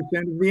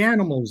 70% of the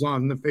animals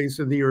on the face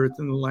of the earth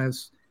in the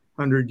last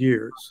 100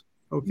 years.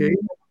 Okay.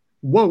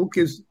 Woke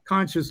is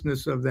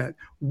consciousness of that.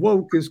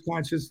 Woke is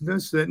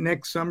consciousness that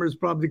next summer is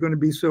probably going to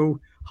be so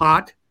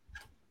hot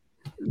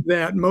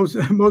that most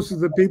of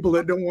the people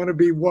that don't want to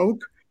be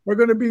woke are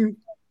going to be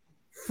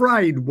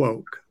fried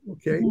woke.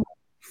 Okay.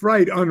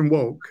 Fried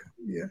unwoke.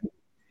 Yeah.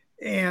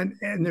 And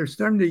they're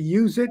starting to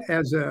use it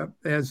as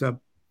a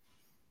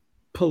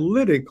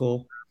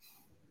political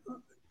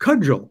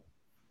cudgel.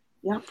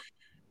 Yeah.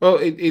 Well,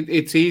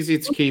 it's easy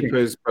to keep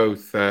us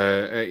both,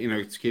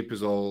 to keep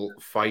us all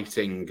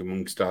fighting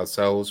amongst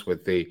ourselves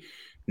with the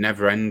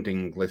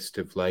never-ending list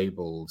of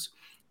labels.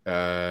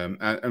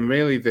 And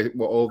really,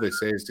 what all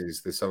this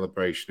is the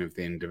celebration of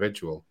the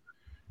individual.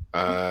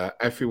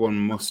 Everyone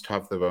must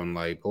have their own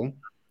label.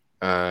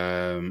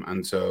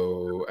 And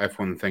so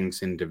everyone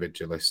thinks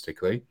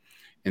individualistically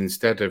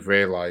instead of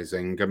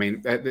realizing,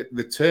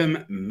 the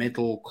term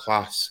middle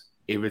class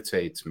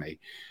irritates me.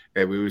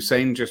 We were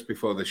saying just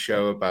before the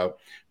show about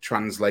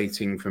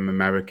translating from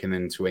American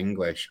into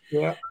English.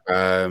 Yeah.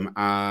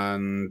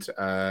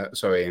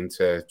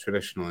 Into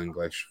traditional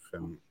English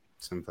from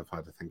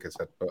simplified, I think I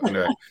said. But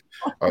anyway,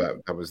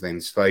 that was the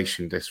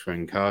installation disc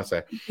for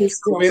Carter.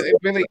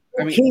 Really,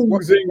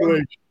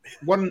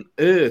 what on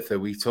earth are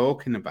we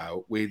talking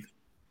about with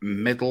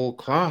middle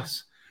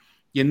class?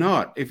 You're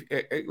not.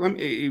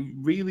 It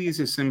really is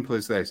as simple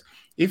as this.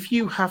 If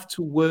you have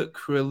to work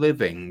for a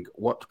living,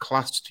 what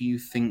class do you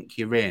think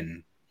you're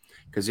in?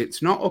 Because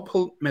it's not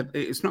upper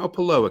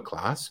lower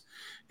class,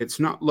 it's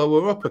not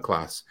lower upper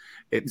class,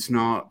 it's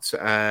not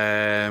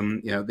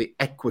the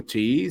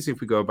equities. If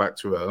we go back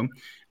to Rome,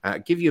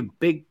 give you a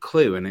big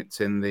clue, and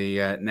it's in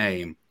the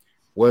name: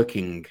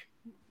 working.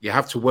 You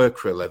have to work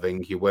for a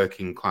living. You're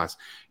working class.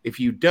 If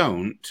you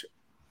don't,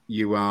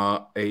 you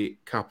are a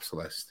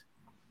capitalist.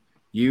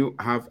 You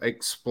have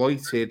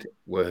exploited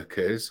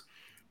workers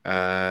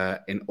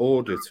in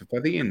order to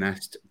feather your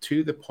nest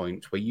to the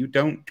point where you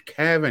don't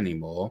care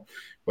anymore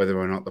whether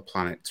or not the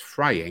planet's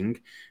frying,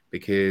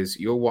 because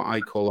you're what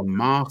I call a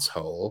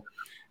marthole,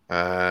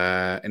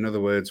 In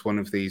other words, one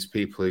of these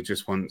people who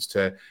just wants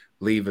to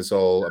leave us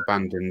all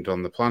abandoned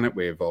on the planet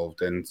we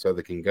evolved in so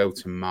they can go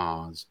to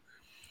Mars.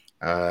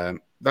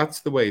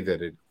 That's the way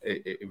that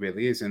it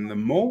really is. And the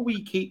more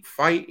we keep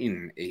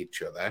fighting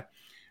each other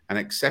and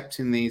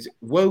accepting these,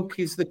 woke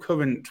is the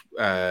current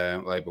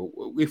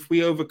label. If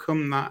we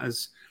overcome that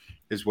as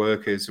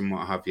workers and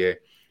what have you,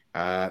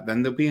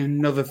 then there'll be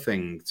another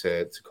thing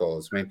to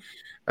cause. I mean,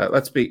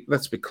 let's be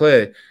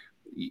clear.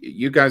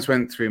 You guys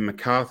went through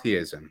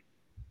McCarthyism,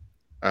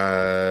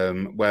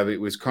 where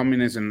it was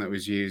communism that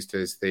was used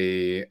as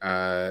the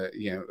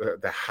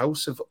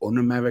house of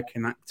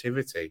un-American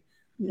activity.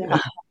 Yeah.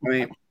 I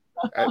mean,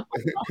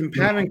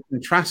 compare and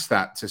contrast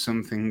that to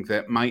something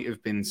that might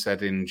have been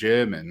said in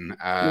German,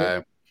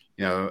 during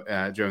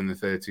the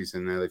 30s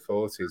and early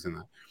 40s, and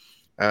that.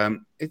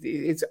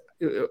 It's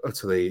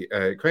utterly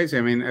crazy.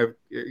 I mean,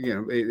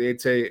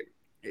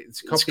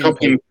 it's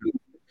copy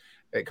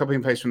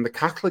and paste from the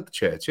Catholic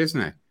Church,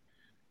 isn't it?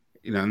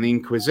 And the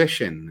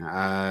Inquisition.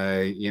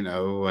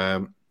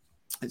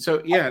 It's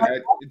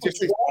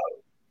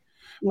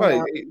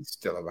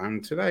still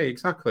around today,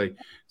 exactly.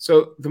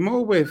 So the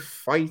more we're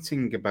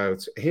fighting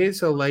about,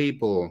 here's a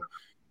label.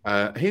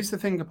 Here's the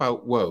thing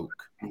about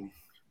woke.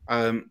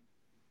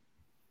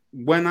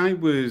 When I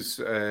was,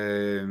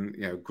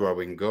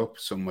 growing up,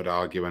 some would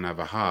argue I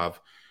never have.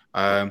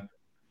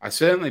 I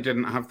certainly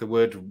didn't have the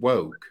word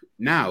woke.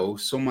 Now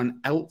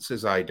someone else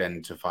has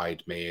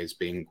identified me as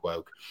being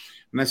woke,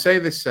 and I say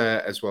this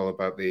as well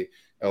about the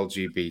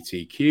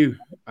LGBTQ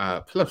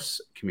plus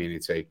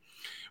community.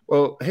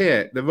 Well,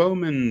 here, the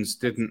Romans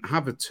didn't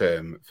have a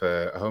term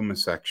for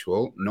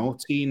homosexual, nor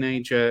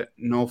teenager,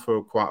 nor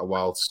for quite a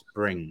while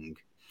spring.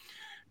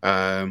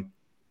 Everyone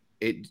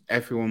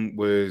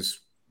was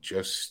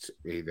just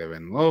either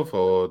in love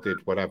or did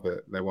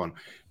whatever they want.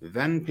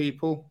 Then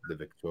people, the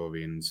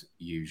Victorians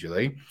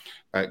usually,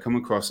 come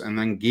across and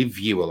then give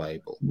you a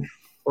label.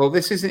 Well,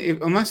 this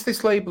isn't, unless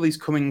this label is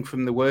coming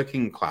from the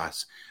working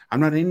class,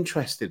 I'm not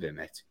interested in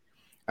it.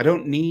 I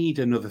don't need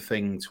another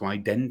thing to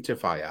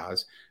identify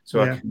as, so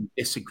I can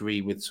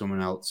disagree with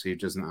someone else who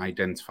doesn't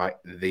identify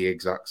the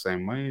exact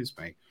same way as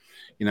me.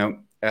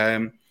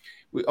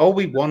 All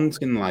we want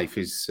in life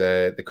is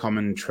the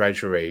common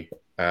treasury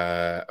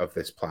of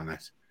this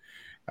planet.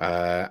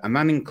 And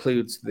that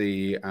includes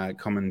the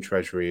common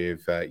treasury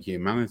of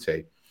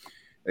humanity.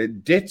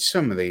 Ditch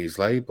some of these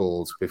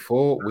labels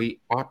before we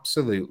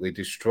absolutely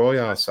destroy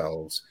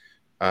ourselves.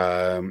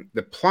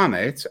 The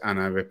planet, and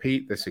I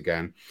repeat this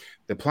again,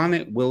 the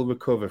planet will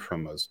recover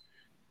from us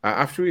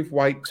after we've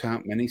wiped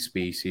out many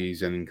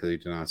species and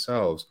including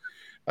ourselves.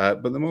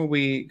 But the more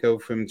we go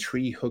from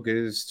tree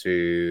huggers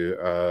to,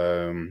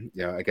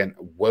 again,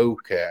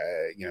 woke,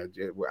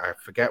 I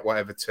forget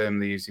whatever term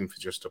they're using for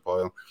just up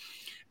oil.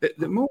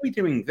 The more we're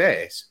doing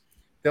this,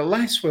 the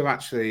less we're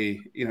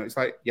actually, it's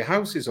like your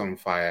house is on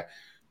fire.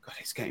 God,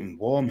 it's getting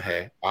warm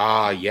here.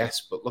 Ah,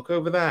 yes, but look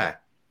over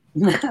there.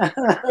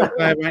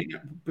 Right now.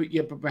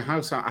 But my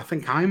house, I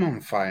think I'm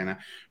on fire now.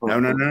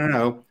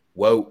 No.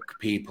 Woke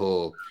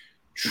people,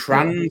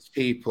 trans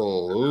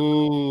people,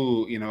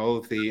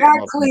 all the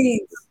drag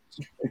queens.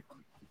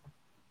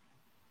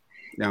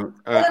 Now,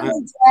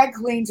 drag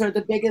queens are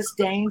the biggest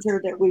danger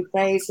that we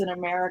face in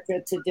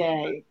America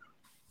today.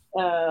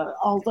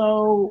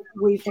 Although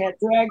we've had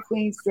drag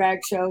queens,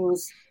 drag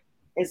shows,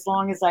 as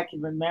long as I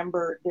can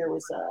remember, there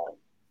was a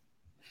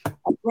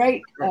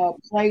great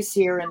place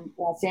here in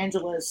Los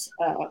Angeles,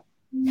 Proud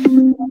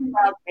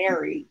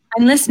Mary.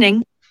 I'm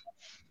listening.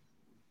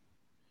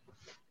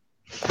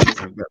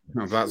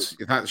 No,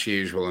 that's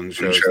usual on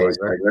shows like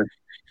that.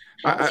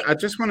 I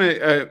just want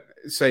to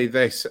say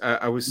this.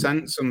 I was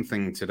sent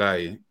something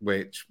today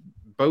which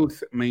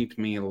both made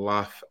me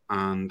laugh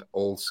and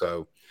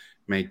also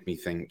made me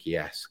think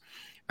yes.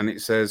 And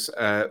it says,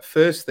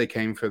 first they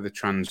came for the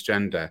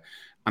transgender,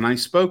 and I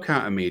spoke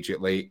out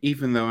immediately,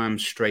 even though I'm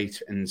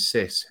straight and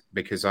cis,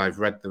 because I've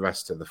read the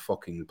rest of the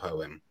fucking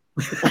poem.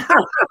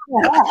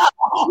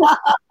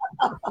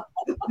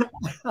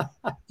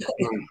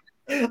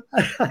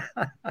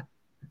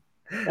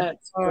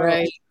 That's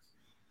great.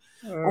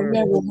 I've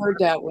never heard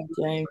that one,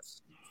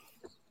 James.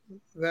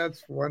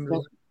 That's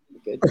wonderful.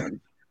 That's a good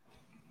one.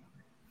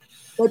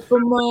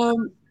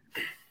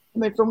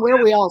 But from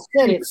where we all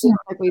sit, it seems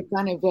like we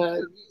kind of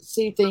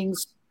see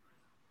things,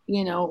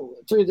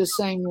 through the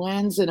same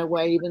lens in a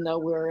way, even though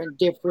we're in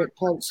different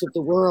parts of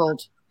the world.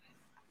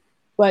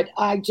 But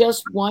I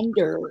just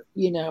wonder,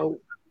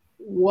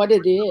 what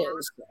it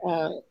is.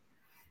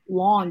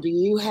 Lon, do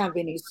you have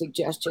any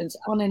suggestions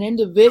on an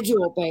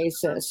individual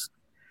basis?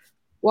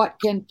 What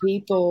can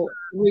people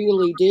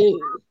really do?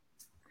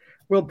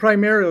 Well,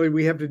 primarily,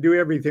 we have to do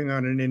everything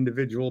on an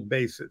individual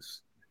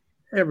basis.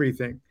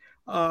 Everything.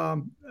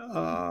 I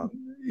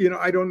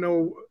don't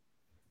know.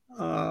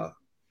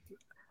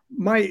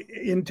 My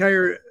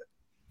entire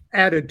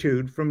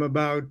attitude from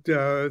about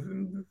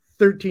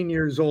 13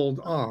 years old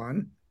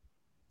on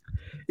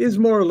is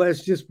more or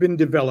less just been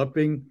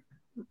developing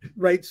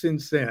right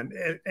since then.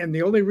 And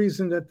the only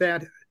reason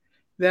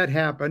that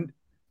happened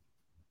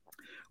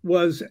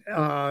was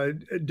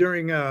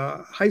during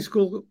a high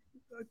school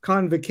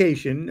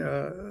convocation,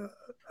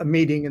 a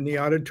meeting in the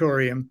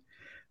auditorium.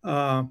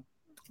 The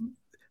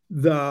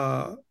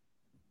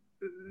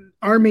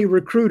Army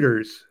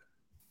recruiters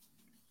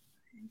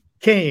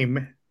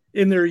came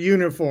in their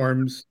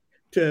uniforms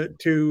to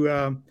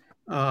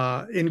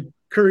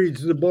encourage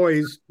the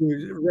boys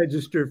to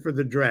register for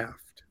the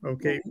draft.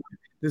 Okay,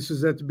 this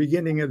is at the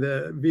beginning of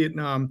the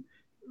Vietnam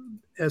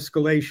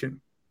escalation,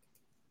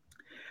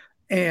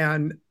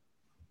 and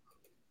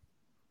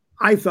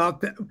I thought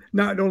that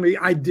not only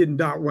I did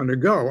not want to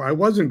go, I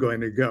wasn't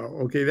going to go.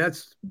 Okay,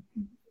 that's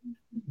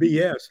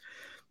BS.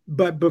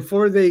 But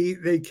before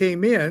they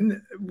came in,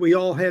 we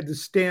all had to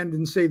stand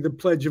and say the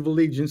Pledge of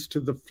Allegiance to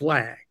the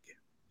flag.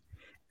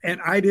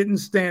 And I didn't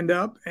stand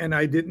up and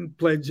I didn't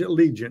pledge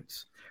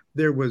allegiance.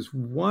 There was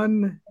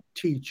one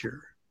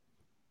teacher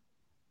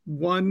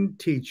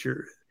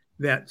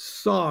that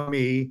saw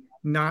me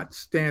not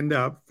stand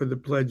up for the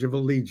Pledge of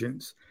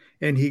Allegiance.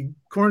 And he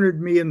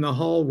cornered me in the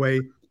hallway,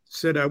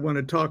 said, "I want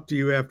to talk to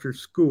you after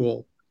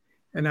school."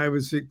 And I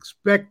was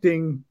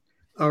expecting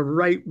a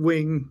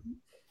right-wing,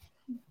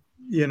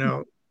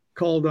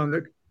 called on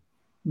the,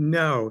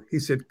 no, he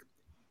said,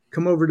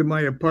 "Come over to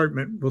my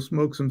apartment. We'll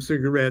smoke some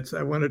cigarettes.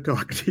 I want to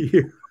talk to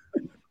you."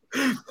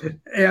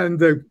 And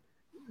the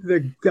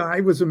guy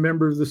was a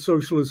member of the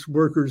Socialist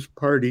Workers'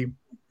 Party,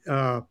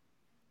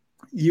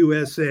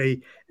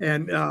 USA,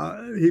 and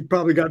he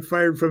probably got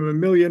fired from a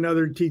million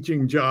other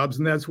teaching jobs,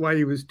 and that's why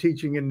he was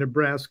teaching in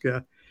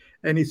Nebraska.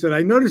 And he said,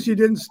 "I noticed you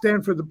didn't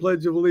stand for the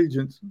Pledge of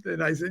Allegiance."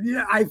 And I said,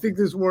 "Yeah, I think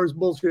this war is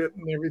bullshit,"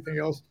 and everything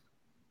else.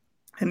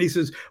 And he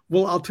says,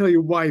 "Well, I'll tell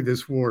you why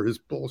this war is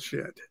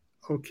bullshit."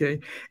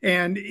 Okay.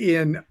 And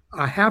in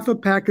a half a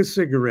pack of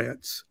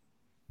cigarettes,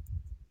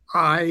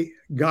 I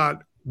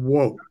got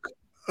woke.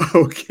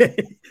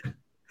 Okay.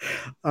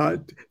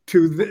 To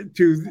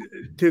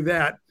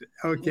that.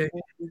 Okay.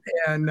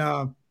 And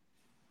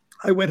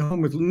I went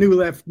home with New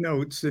Left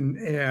notes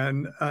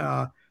and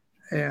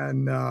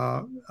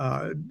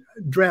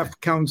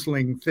draft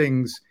counseling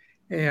things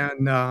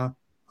and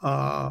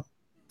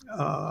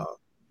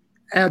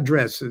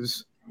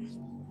addresses.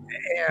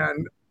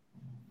 And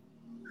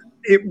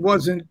it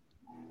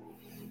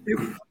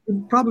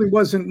probably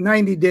wasn't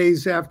 90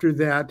 days after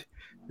that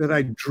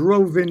I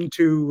drove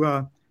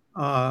into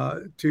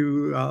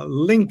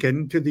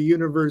Lincoln, to the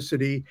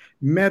university,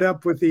 met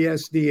up with the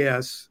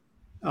SDS,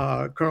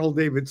 Carl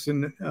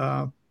Davidson.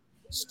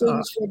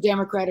 Students for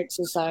Democratic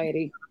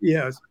Society.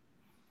 Yes.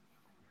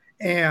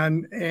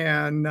 And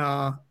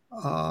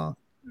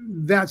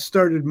that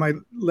started my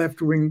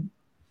left-wing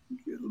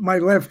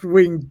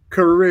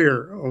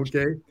career,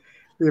 okay?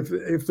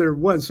 If there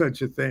was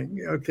such a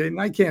thing, okay?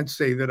 And I can't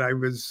say that I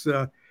was,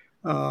 a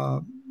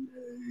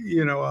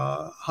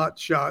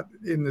hotshot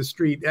in the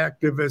street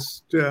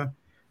activist,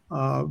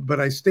 but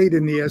I stayed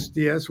in the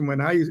SDS. And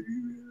when I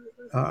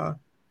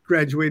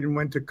graduated and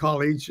went to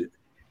college,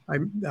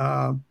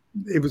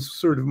 it was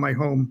sort of my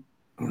home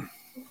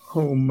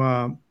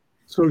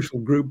social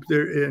group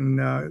there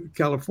in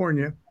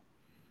California.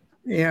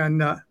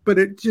 And but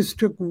it just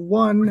took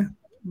one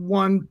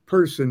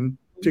person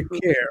to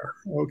care,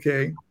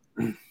 okay?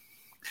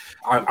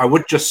 I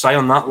would just say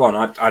on that one,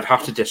 I'd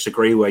have to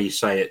disagree where you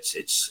say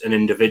it's an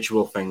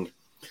individual thing.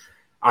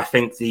 I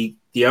think the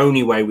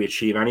only way we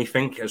achieve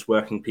anything as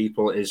working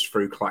people is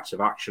through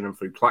collective action and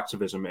through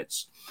collectivism.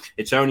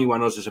 It's only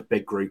when us as a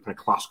big group and a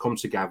class come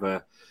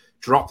together,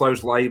 drop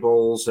those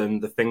labels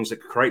and the things that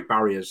create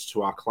barriers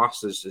to our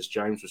classes, as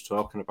James was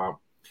talking about.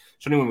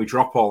 It's only when we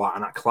drop all that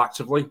and act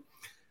collectively.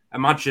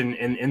 Imagine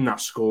in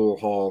that school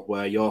hall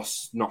where you're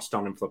not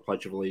standing for the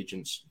Pledge of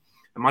Allegiance.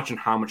 Imagine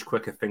how much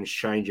quicker things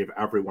change if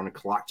everyone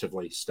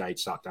collectively stayed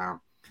sat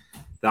down.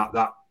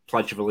 That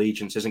Pledge of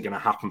Allegiance isn't going to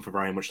happen for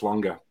very much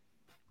longer.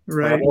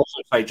 Right. I'd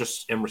also say,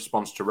 just in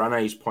response to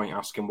Renee's point,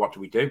 asking what do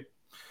we do?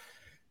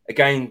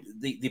 Again,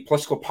 the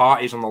political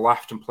parties on the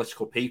left and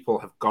political people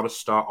have got to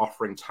start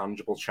offering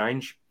tangible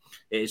change.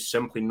 It is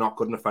simply not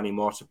good enough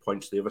anymore to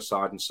point to the other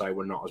side and say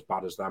we're not as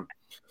bad as them,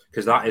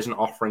 because that isn't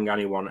offering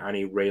anyone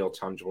any real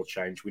tangible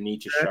change. We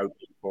need to show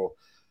people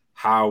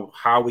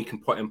how we can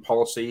put in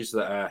policies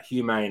that are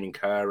humane and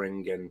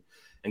caring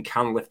and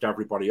can lift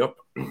everybody up.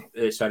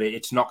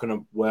 It's not going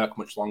to work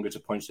much longer to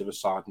point to the other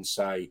side and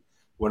say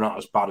we're not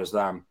as bad as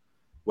them,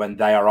 when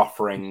they are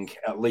offering,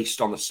 at least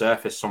on the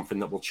surface, something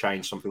that will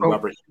change something,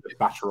 whether it's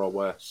better or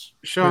worse.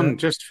 Sean,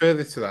 just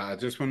further to that, I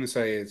just want to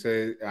say,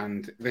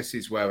 and this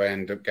is where I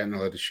end up getting a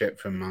lot of shit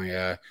from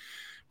my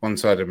one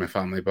side of my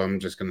family, but I'm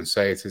just going to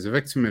say it, as a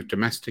victim of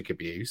domestic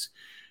abuse,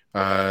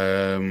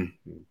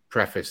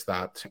 preface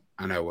that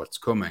I know what's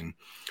coming.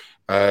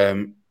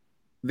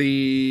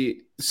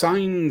 The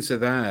signs are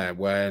there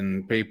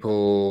when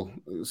people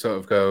sort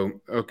of go,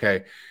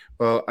 okay,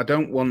 well, I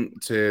don't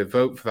want to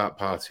vote for that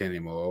party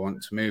anymore. I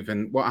want to move.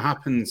 And what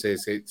happens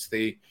is it's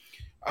the,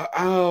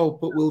 but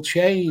we'll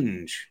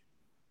change.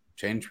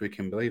 Change we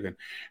can believe in.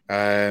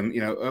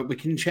 We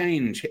can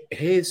change.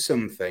 Here's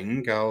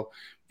something.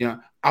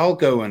 I'll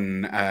go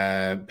and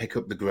pick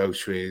up the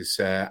groceries.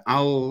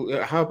 How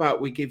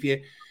about we give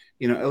you,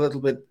 a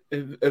little bit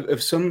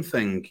of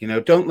something,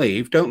 don't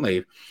leave.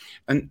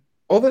 And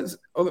all that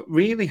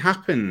really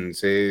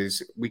happens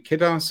is we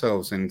kid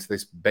ourselves into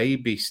this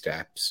baby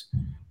steps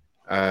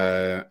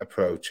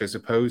approach as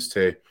opposed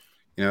to,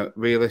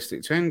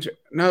 realistic change.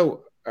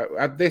 No,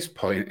 at this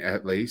point,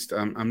 at least,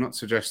 I'm not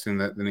suggesting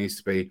that there needs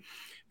to be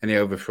any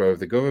overthrow of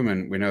the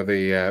government. We know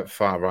the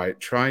far right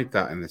tried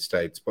that in the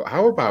States, but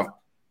how about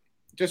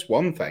just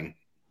one thing?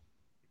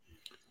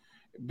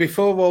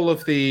 Before all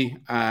of the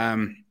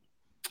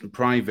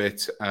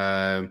private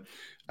healthcare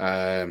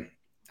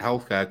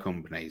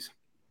companies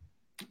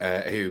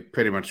who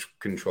pretty much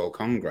control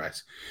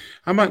Congress,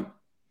 how about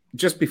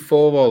just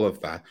before all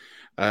of that,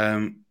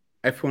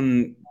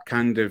 everyone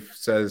kind of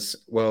says,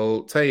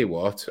 well, tell you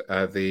what,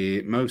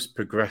 the most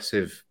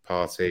progressive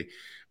party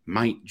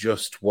might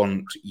just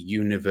want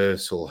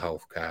universal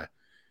healthcare.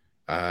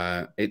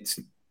 It's,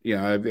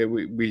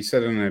 we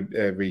said on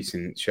a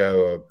recent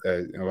show,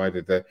 I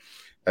did that,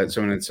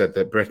 someone had said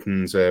that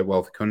Britain's a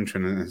wealthy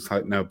country, and it's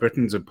like, no,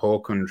 Britain's a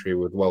poor country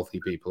with wealthy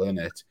people in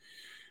it.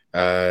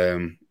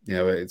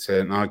 It's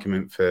an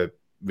argument for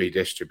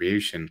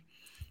redistribution.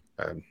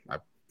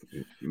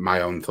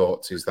 My own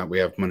thoughts is that we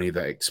have money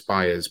that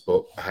expires,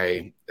 but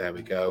hey, there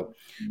we go.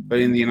 But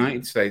in the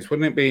United States,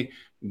 wouldn't it be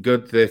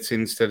good that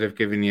instead of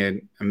giving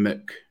you a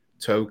MIC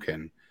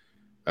token,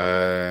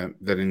 that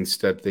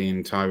instead the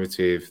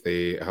entirety of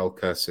the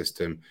healthcare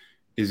system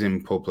is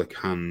in public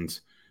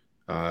hands,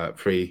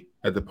 free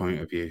at the point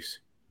of use?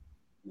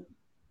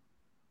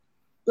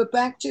 But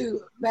back to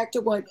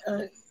what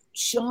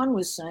Sean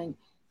was saying,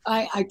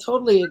 I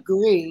totally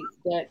agree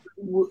that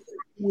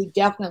we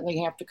definitely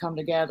have to come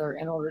together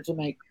in order to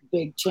make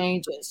big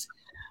changes.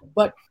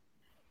 But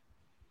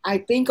I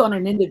think on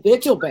an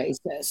individual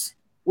basis,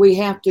 we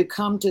have to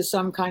come to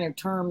some kind of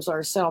terms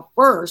ourselves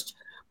first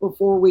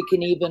before we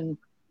can even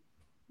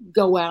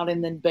go out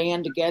and then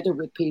band together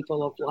with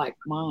people of like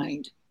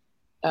mind.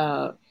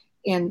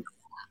 And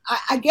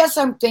I guess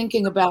I'm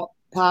thinking about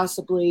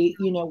possibly,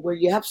 where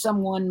you have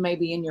someone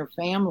maybe in your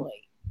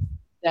family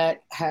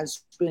that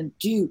has been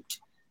duped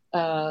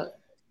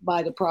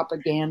by the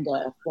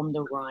propaganda from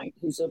the right,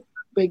 who's a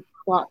big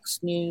Fox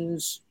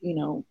News,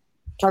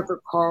 Tucker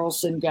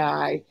Carlson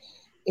guy.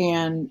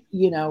 And,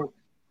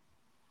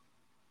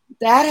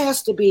 that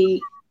has to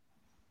be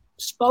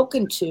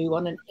spoken to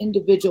on an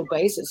individual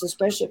basis,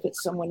 especially if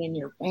it's someone in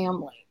your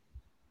family.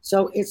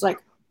 So it's like,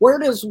 where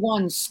does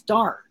one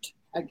start?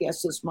 I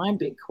guess is my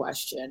big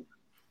question.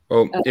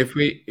 Well, if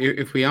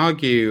we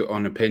argue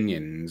on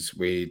opinions,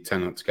 we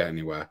tend not to get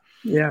anywhere.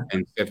 Yeah.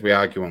 Instead, we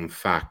argue on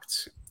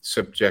facts.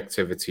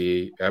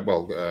 Subjectivity,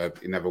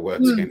 it never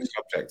works against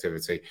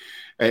objectivity.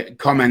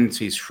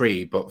 Comment is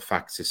free, but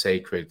facts are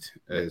sacred,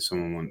 as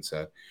someone once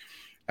said.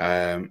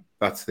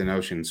 That's the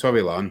notion.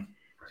 Sorry, Lon.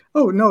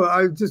 Oh no,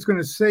 I was just going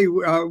to say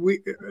we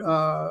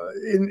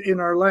in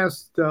our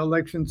last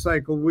election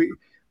cycle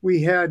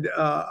we had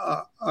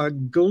a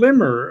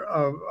glimmer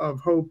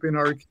of hope in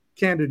our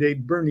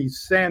candidate Bernie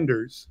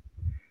Sanders,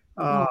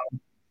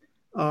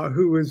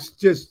 who was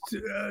just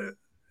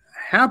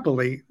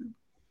happily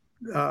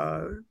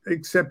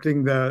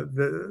accepting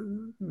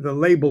the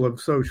label of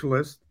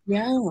socialist.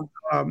 Yeah.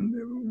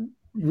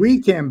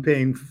 We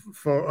campaigned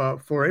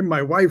for him.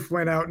 My wife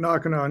went out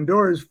knocking on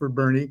doors for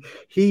Bernie.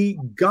 He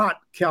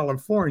got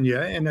California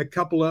and a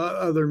couple of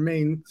other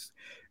mains.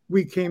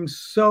 We came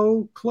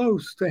so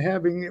close to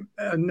having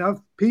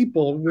enough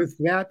people with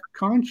that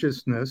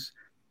consciousness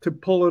to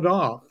pull it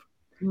off.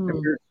 And we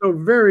were so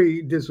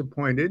very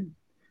disappointed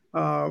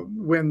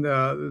when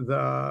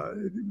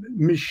the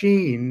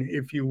machine,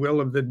 if you will,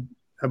 of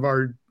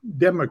our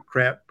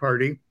Democrat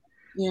Party,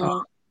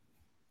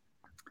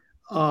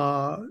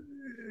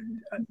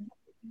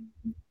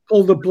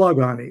 pulled the plug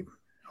on him.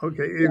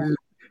 Okay,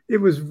 it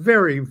was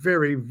very,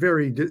 very,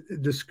 very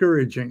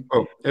discouraging.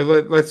 Oh,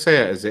 let's say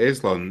it as it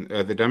is, Lon.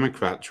 The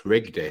Democrats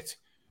rigged it.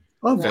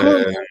 Of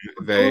course.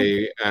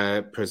 They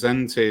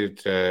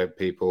presented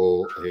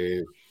people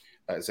who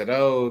said,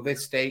 "Oh,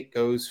 this state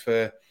goes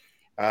for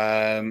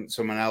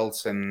someone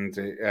else," and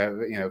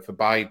for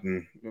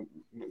Biden.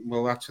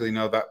 Well, actually,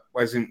 no, that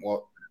wasn't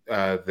what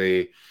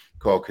the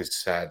caucus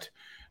said.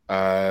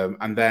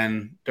 And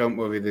then, don't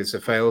worry, there's a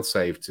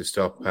fail-safe to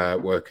stop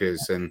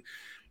workers and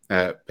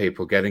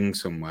people getting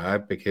somewhere,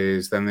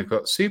 because then they've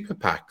got super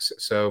PACs.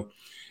 So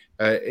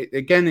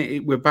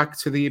we're back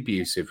to the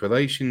abusive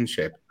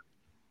relationship.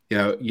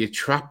 You're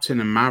trapped in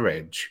a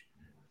marriage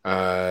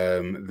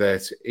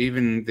that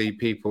even the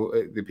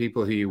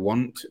people who you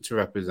want to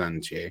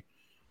represent you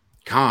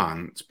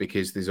can't,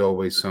 because there's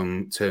always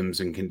some terms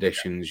and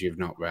conditions you've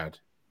not read.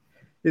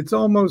 It's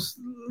almost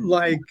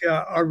like,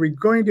 are we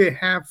going to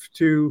have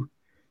to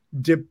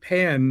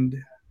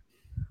depend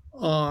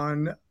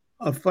on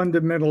a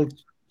fundamental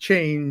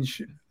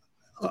change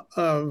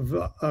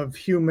of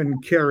human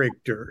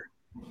character?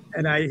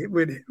 And are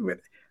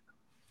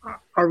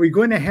we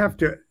going to have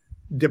to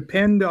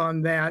depend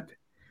on that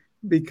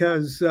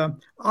because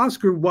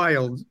Oscar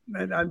Wilde,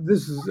 and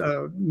this is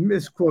a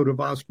misquote of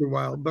Oscar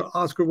Wilde, but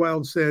Oscar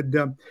Wilde said,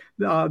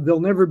 there'll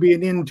never be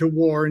an end to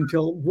war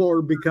until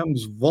war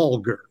becomes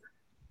vulgar.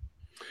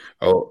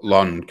 Oh,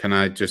 Lon, can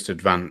I just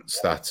advance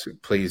that?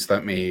 Please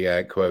let me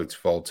quote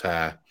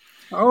Voltaire.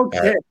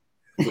 Okay.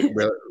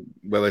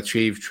 We'll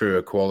achieve true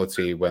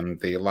equality when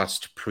the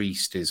last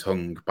priest is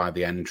hung by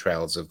the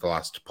entrails of the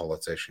last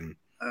politician.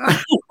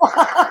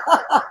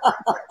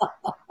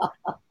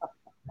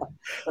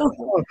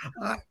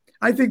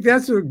 I think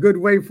that's a good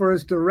way for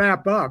us to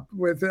wrap up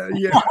with.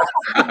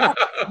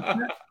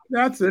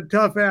 That's a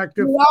tough act.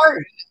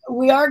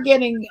 We are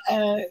getting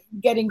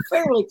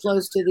fairly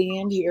close to the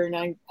end here, and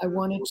I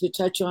wanted to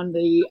touch on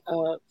the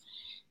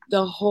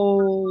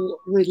whole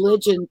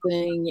religion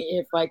thing,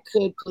 if I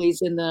could,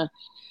 please, in the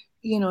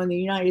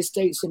United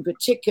States in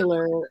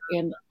particular.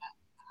 And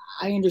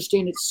I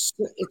understand it's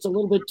a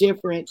little bit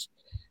different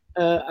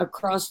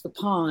across the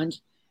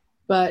pond,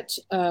 but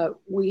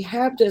we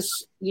have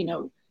this,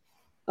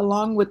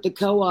 along with the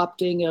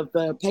co-opting of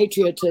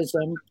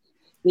patriotism,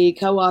 the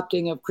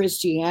co-opting of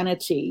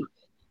Christianity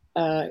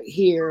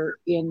here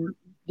in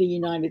the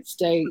United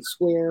States,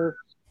 where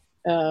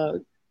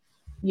the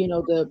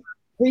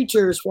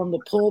preachers from the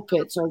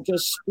pulpits are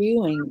just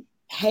spewing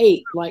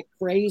hate like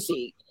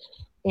crazy,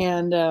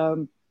 and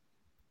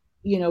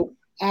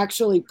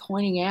actually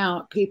pointing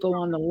out people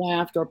on the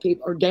left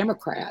or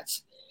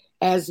Democrats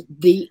as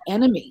the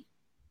enemy,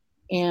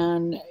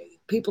 and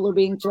people are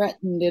being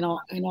threatened and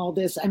all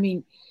this. I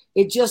mean,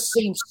 it just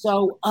seems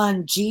so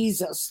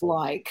un-Jesus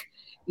like.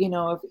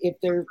 If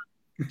they're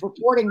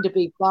purporting to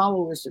be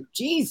followers of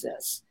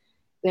Jesus,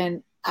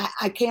 then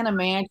I can't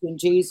imagine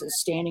Jesus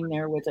standing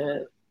there with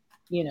a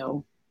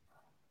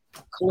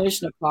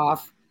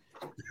Kalashnikov,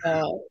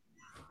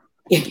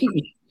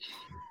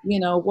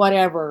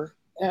 whatever.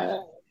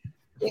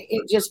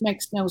 It just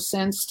makes no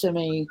sense to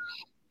me.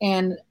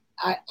 And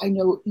I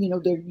know,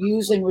 they're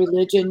using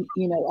religion,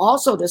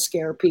 also to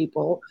scare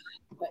people.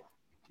 But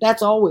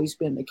that's always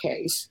been the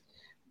case.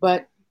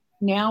 But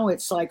now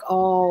it's like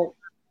all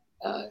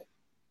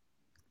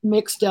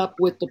mixed up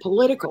with the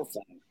political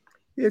thing.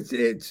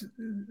 It's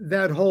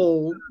that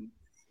whole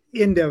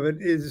end of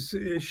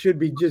it should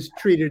be just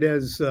treated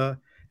as a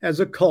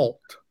cult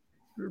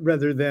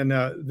rather than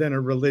a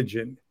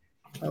religion.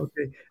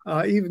 Okay,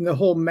 even the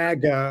whole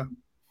MAGA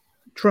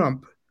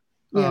Trump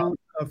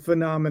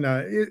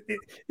phenomena.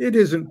 It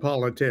isn't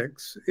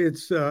politics.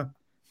 It's yes.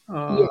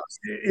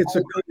 It's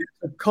a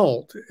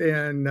cult,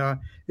 and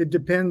it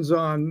depends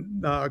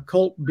on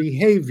cult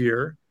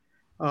behavior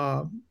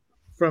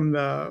from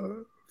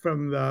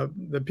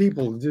the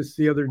people. Just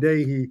the other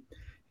day,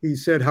 he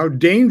said how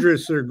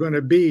dangerous they're going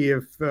to be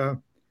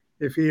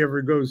if he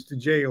ever goes to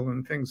jail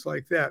and things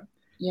like that.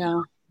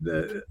 Yeah.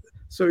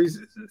 So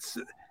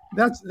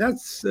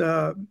that's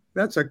a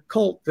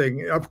cult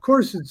thing. Of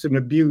course, it's an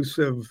abuse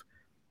of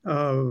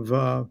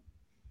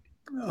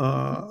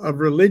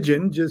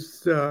religion.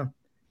 Just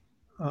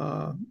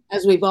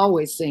as we've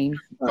always seen.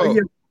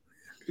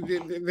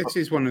 This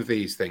is one of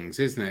these things,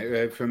 isn't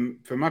it? From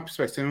my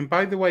perspective, and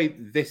by the way,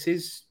 this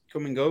is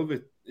coming over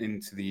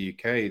into the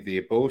UK. The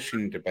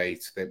abortion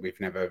debate that we've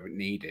never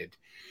needed.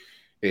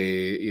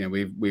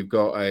 We've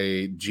got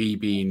a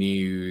GB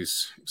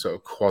News sort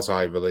of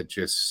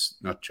quasi-religious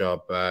nut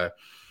job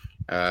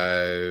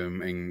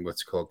in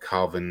what's called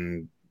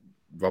Calvin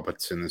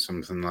Robertson or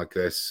something like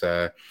this.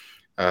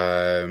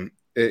 I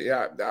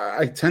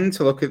tend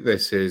to look at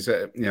this as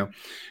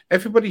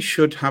everybody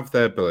should have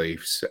their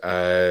beliefs.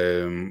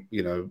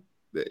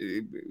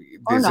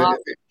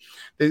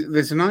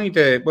 There's an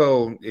idea,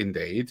 well,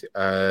 indeed,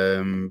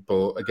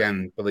 but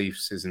again,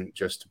 beliefs isn't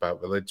just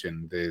about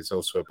religion. There's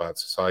also about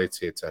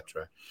society,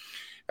 etc.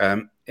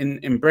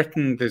 In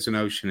Britain, there's a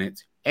notion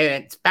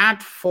it's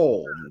bad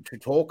form to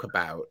talk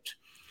about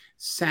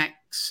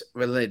sex,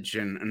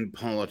 religion, and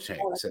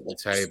politics at the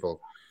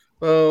table.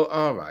 Well,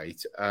 all right.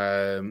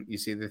 You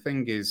see, the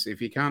thing is, if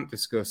you can't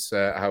discuss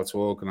how to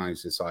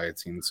organize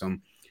society and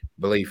some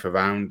belief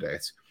around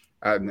it,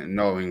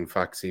 knowing, in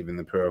fact, even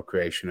the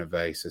procreation of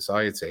a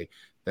society,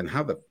 then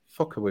how the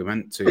fuck are we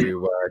meant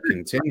to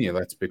continue?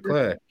 Let's be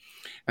clear.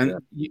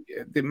 And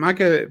the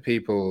MAGA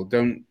people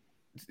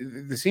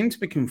they seem to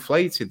be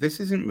conflated. This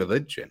isn't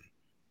religion.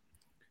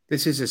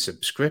 This is a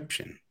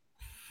subscription.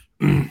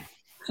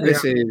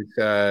 This is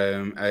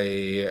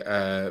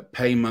a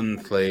pay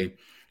monthly,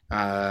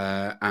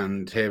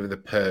 and here are the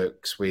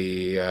perks.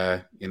 We've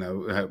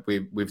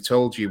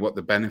told you what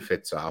the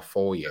benefits are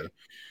for you.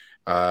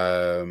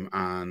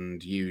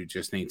 And you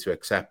just need to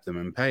accept them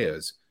and pay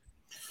us.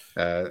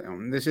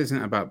 This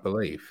isn't about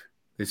belief.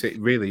 It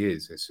really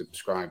is a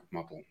subscribed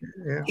model.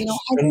 Yeah.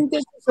 I think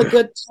this is a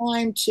good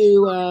time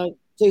to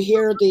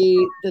hear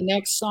the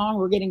next song.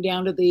 We're getting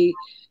down to the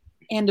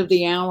end of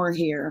the hour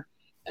here.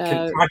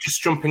 Can I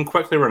just jump in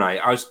quickly, Renee?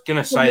 I was going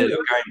to say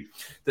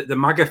that the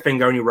MAGA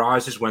thing only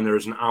rises when there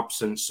is an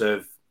absence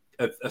of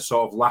a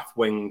sort of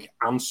left-wing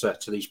answer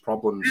to these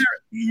problems.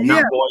 And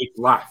that void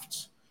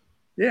left.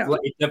 Yeah.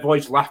 They've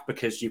always left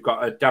because you've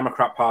got a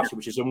Democrat Party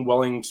which is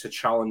unwilling to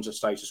challenge the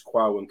status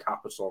quo and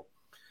capital.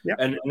 Yep.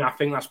 And I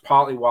think that's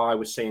partly why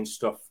we're seeing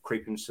stuff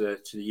creeping to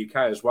the UK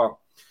as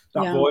well.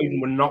 That void,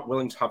 we're not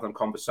willing to have them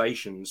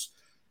conversations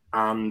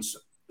and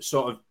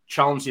sort of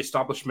challenge the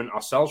establishment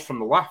ourselves from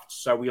the left.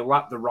 So we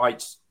let the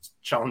right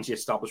challenge the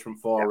establishment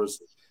for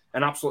us.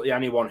 And absolutely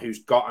anyone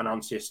who's got an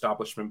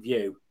anti-establishment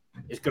view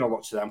is going to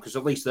look to them because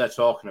at least they're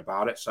talking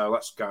about it. So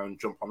let's go and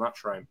jump on that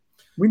train.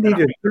 We need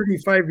a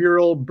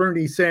 35-year-old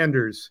Bernie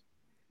Sanders.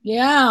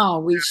 Yeah,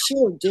 we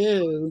sure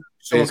do.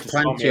 There's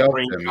plenty of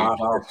them.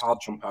 I'll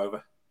jump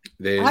over.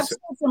 I've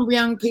seen some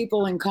young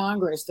people in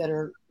Congress that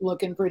are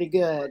looking pretty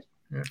good.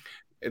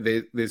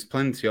 There's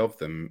plenty of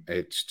them.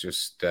 It's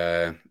just,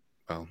 the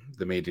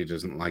media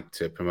doesn't like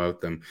to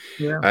promote them.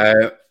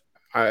 Yeah.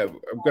 I'm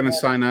going to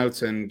sign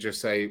out and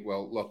just say,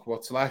 well, look,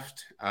 what's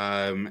left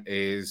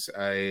is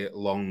a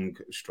long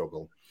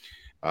struggle.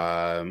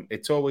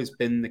 It's always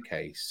been the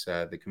case.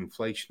 The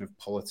conflation of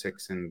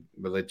politics and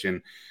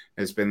religion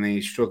has been the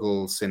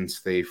struggle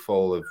since the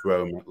fall of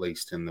Rome, at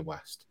least in the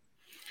West.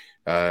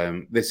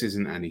 This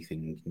isn't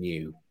anything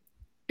new.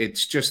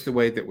 It's just the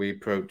way that we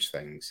approach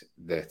things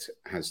that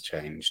has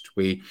changed.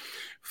 We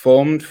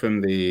formed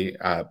from the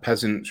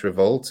peasants'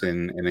 revolt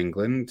in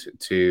England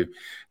to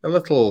a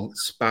little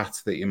spat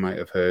that you might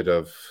have heard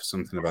of,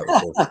 something about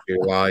the 4th of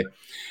July,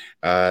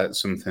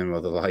 something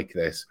rather like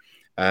this,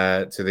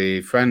 to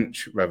the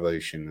French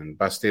Revolution and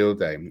Bastille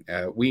Day.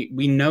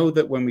 We know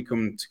that when we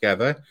come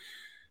together,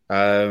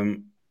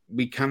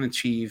 we can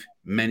achieve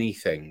many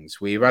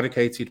things. We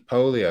eradicated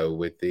polio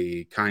with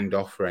the kind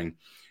offering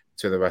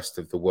to the rest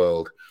of the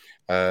world.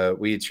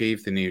 We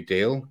achieved the New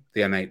Deal,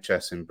 the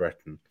NHS in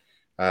Britain.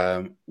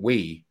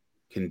 We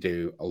can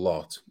do a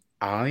lot.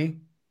 I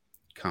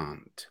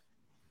can't.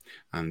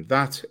 And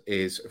that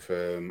is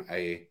from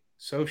a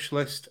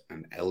socialist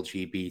and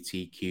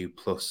LGBTQ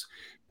plus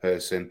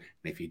person.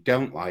 And if you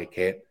don't like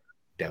it,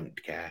 don't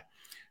care.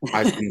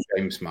 I've been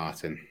James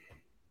Martin.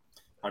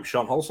 I'm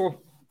Sean Halsell.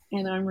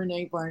 And I'm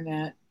Renee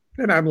Barnett.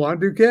 And I'm Lon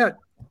DuQuette.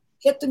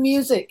 Hit the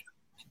music.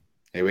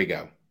 Here we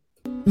go.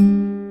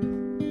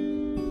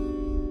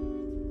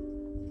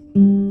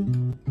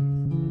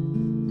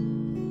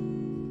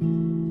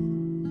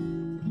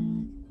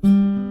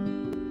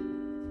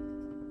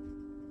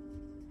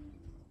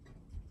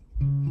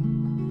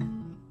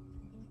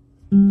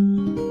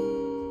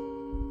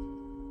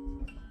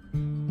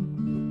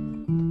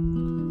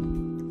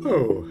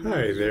 Oh,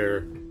 hi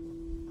there.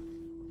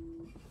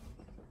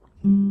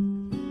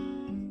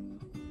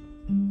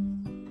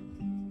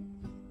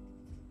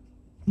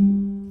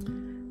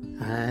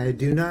 I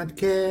do not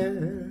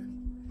care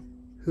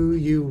who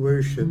you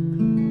worship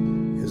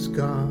as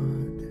God.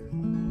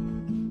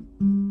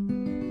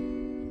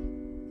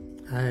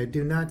 I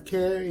do not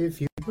care if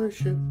you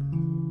worship.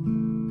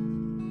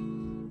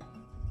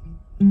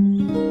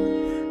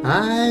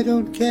 I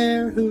don't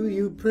care who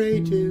you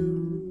pray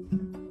to.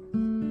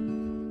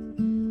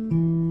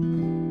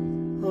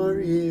 Or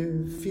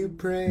if you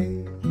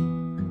pray.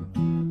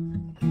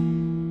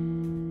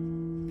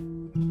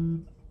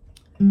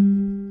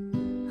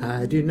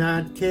 I do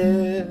not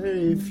care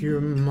if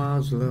you're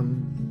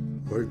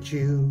Muslim or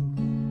Jew,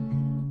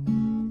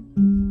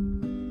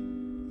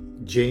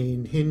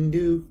 Jain,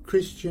 Hindu,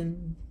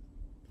 Christian,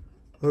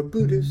 or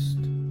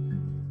Buddhist.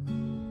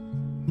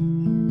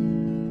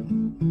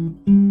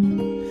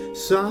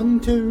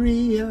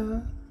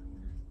 Santeria,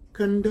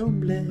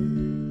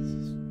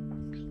 Candomblés,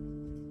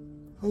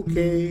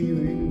 okay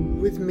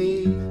with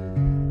me.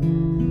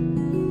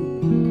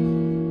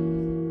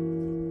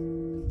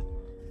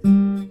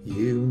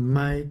 You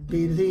might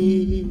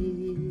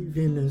believe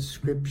in a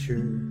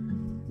scripture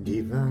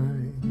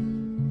divine.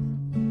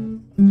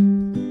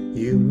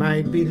 You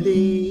might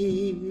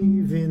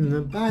believe in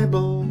the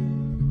Bible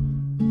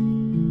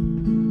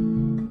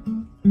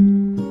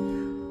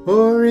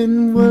or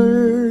in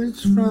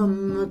words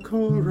from the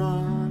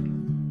Quran.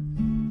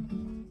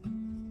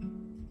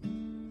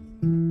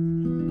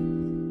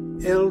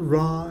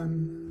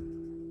 Elron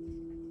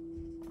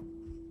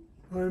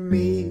or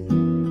me.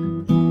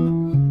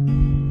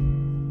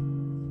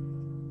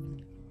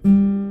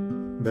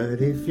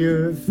 But if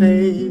your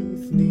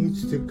faith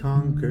needs to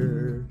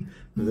conquer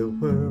the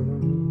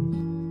world,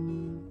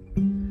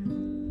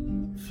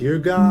 if your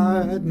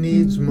God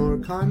needs more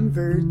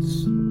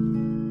converts,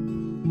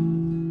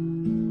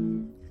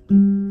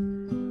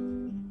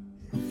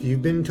 if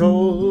you've been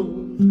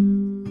told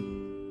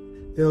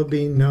there'll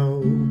be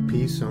no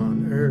peace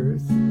on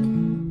earth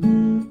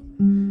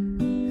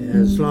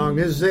as long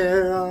as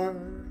there are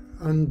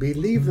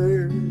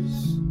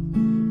unbelievers,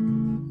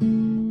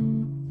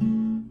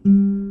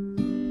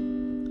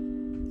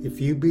 if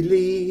you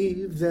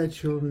believe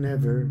that you'll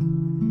never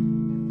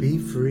be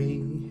free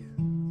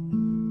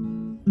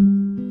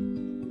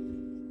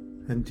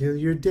until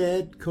you're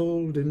dead,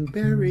 cold, and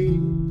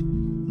buried,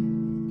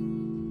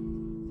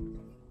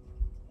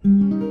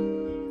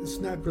 it's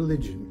not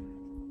religion.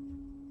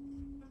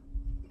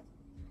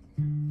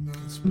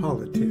 It's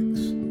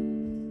politics.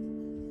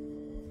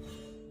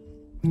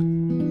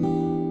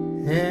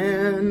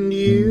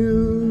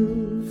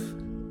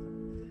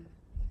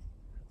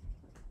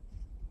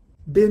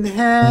 been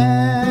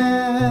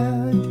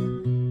had.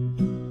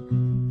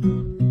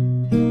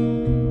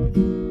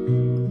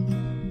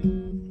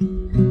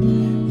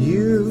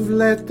 You've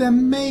let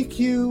them make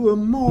you a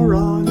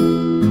moron,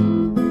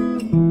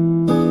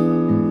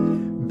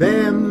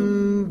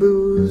 bamboozled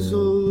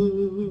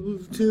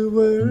to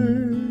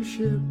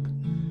worship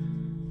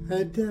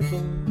a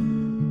devil.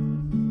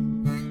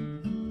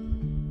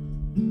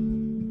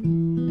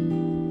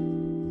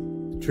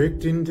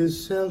 Tricked into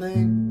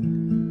selling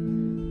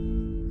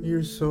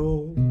your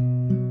soul.